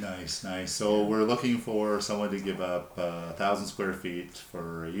yang. Nice, nice. So we're looking for someone to give up 1,000 square feet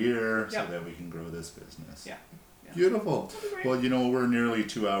for a year Yeah. so that we can grow this business. Yeah. Beautiful. That'd be great. Well, you know, we're nearly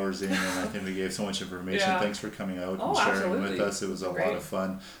 2 hours in, and I think we gave so much information. Yeah. Thanks for coming out Oh, and sharing absolutely. with us. It was a Great. lot of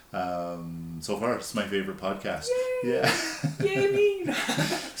fun. So far, it's my favorite podcast. Yay! Yeah. Yay me!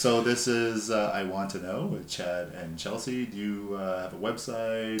 So this is I Want to Know with Chad and Chelsea. Do you have a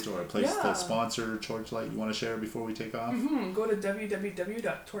website or a place Yeah. to sponsor Torchlight you want to share before we take off? Go to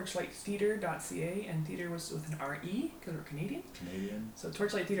www.torchlighttheater.ca, and theater was with an R-E because we're Canadian. Canadian. So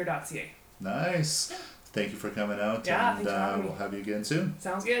torchlighttheater.ca. Nice. Thank you for coming out, Yeah, and thanks for having me. we'll have you again soon.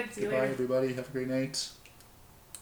 Sounds good. See you Goodbye, later. everybody. Have a great night.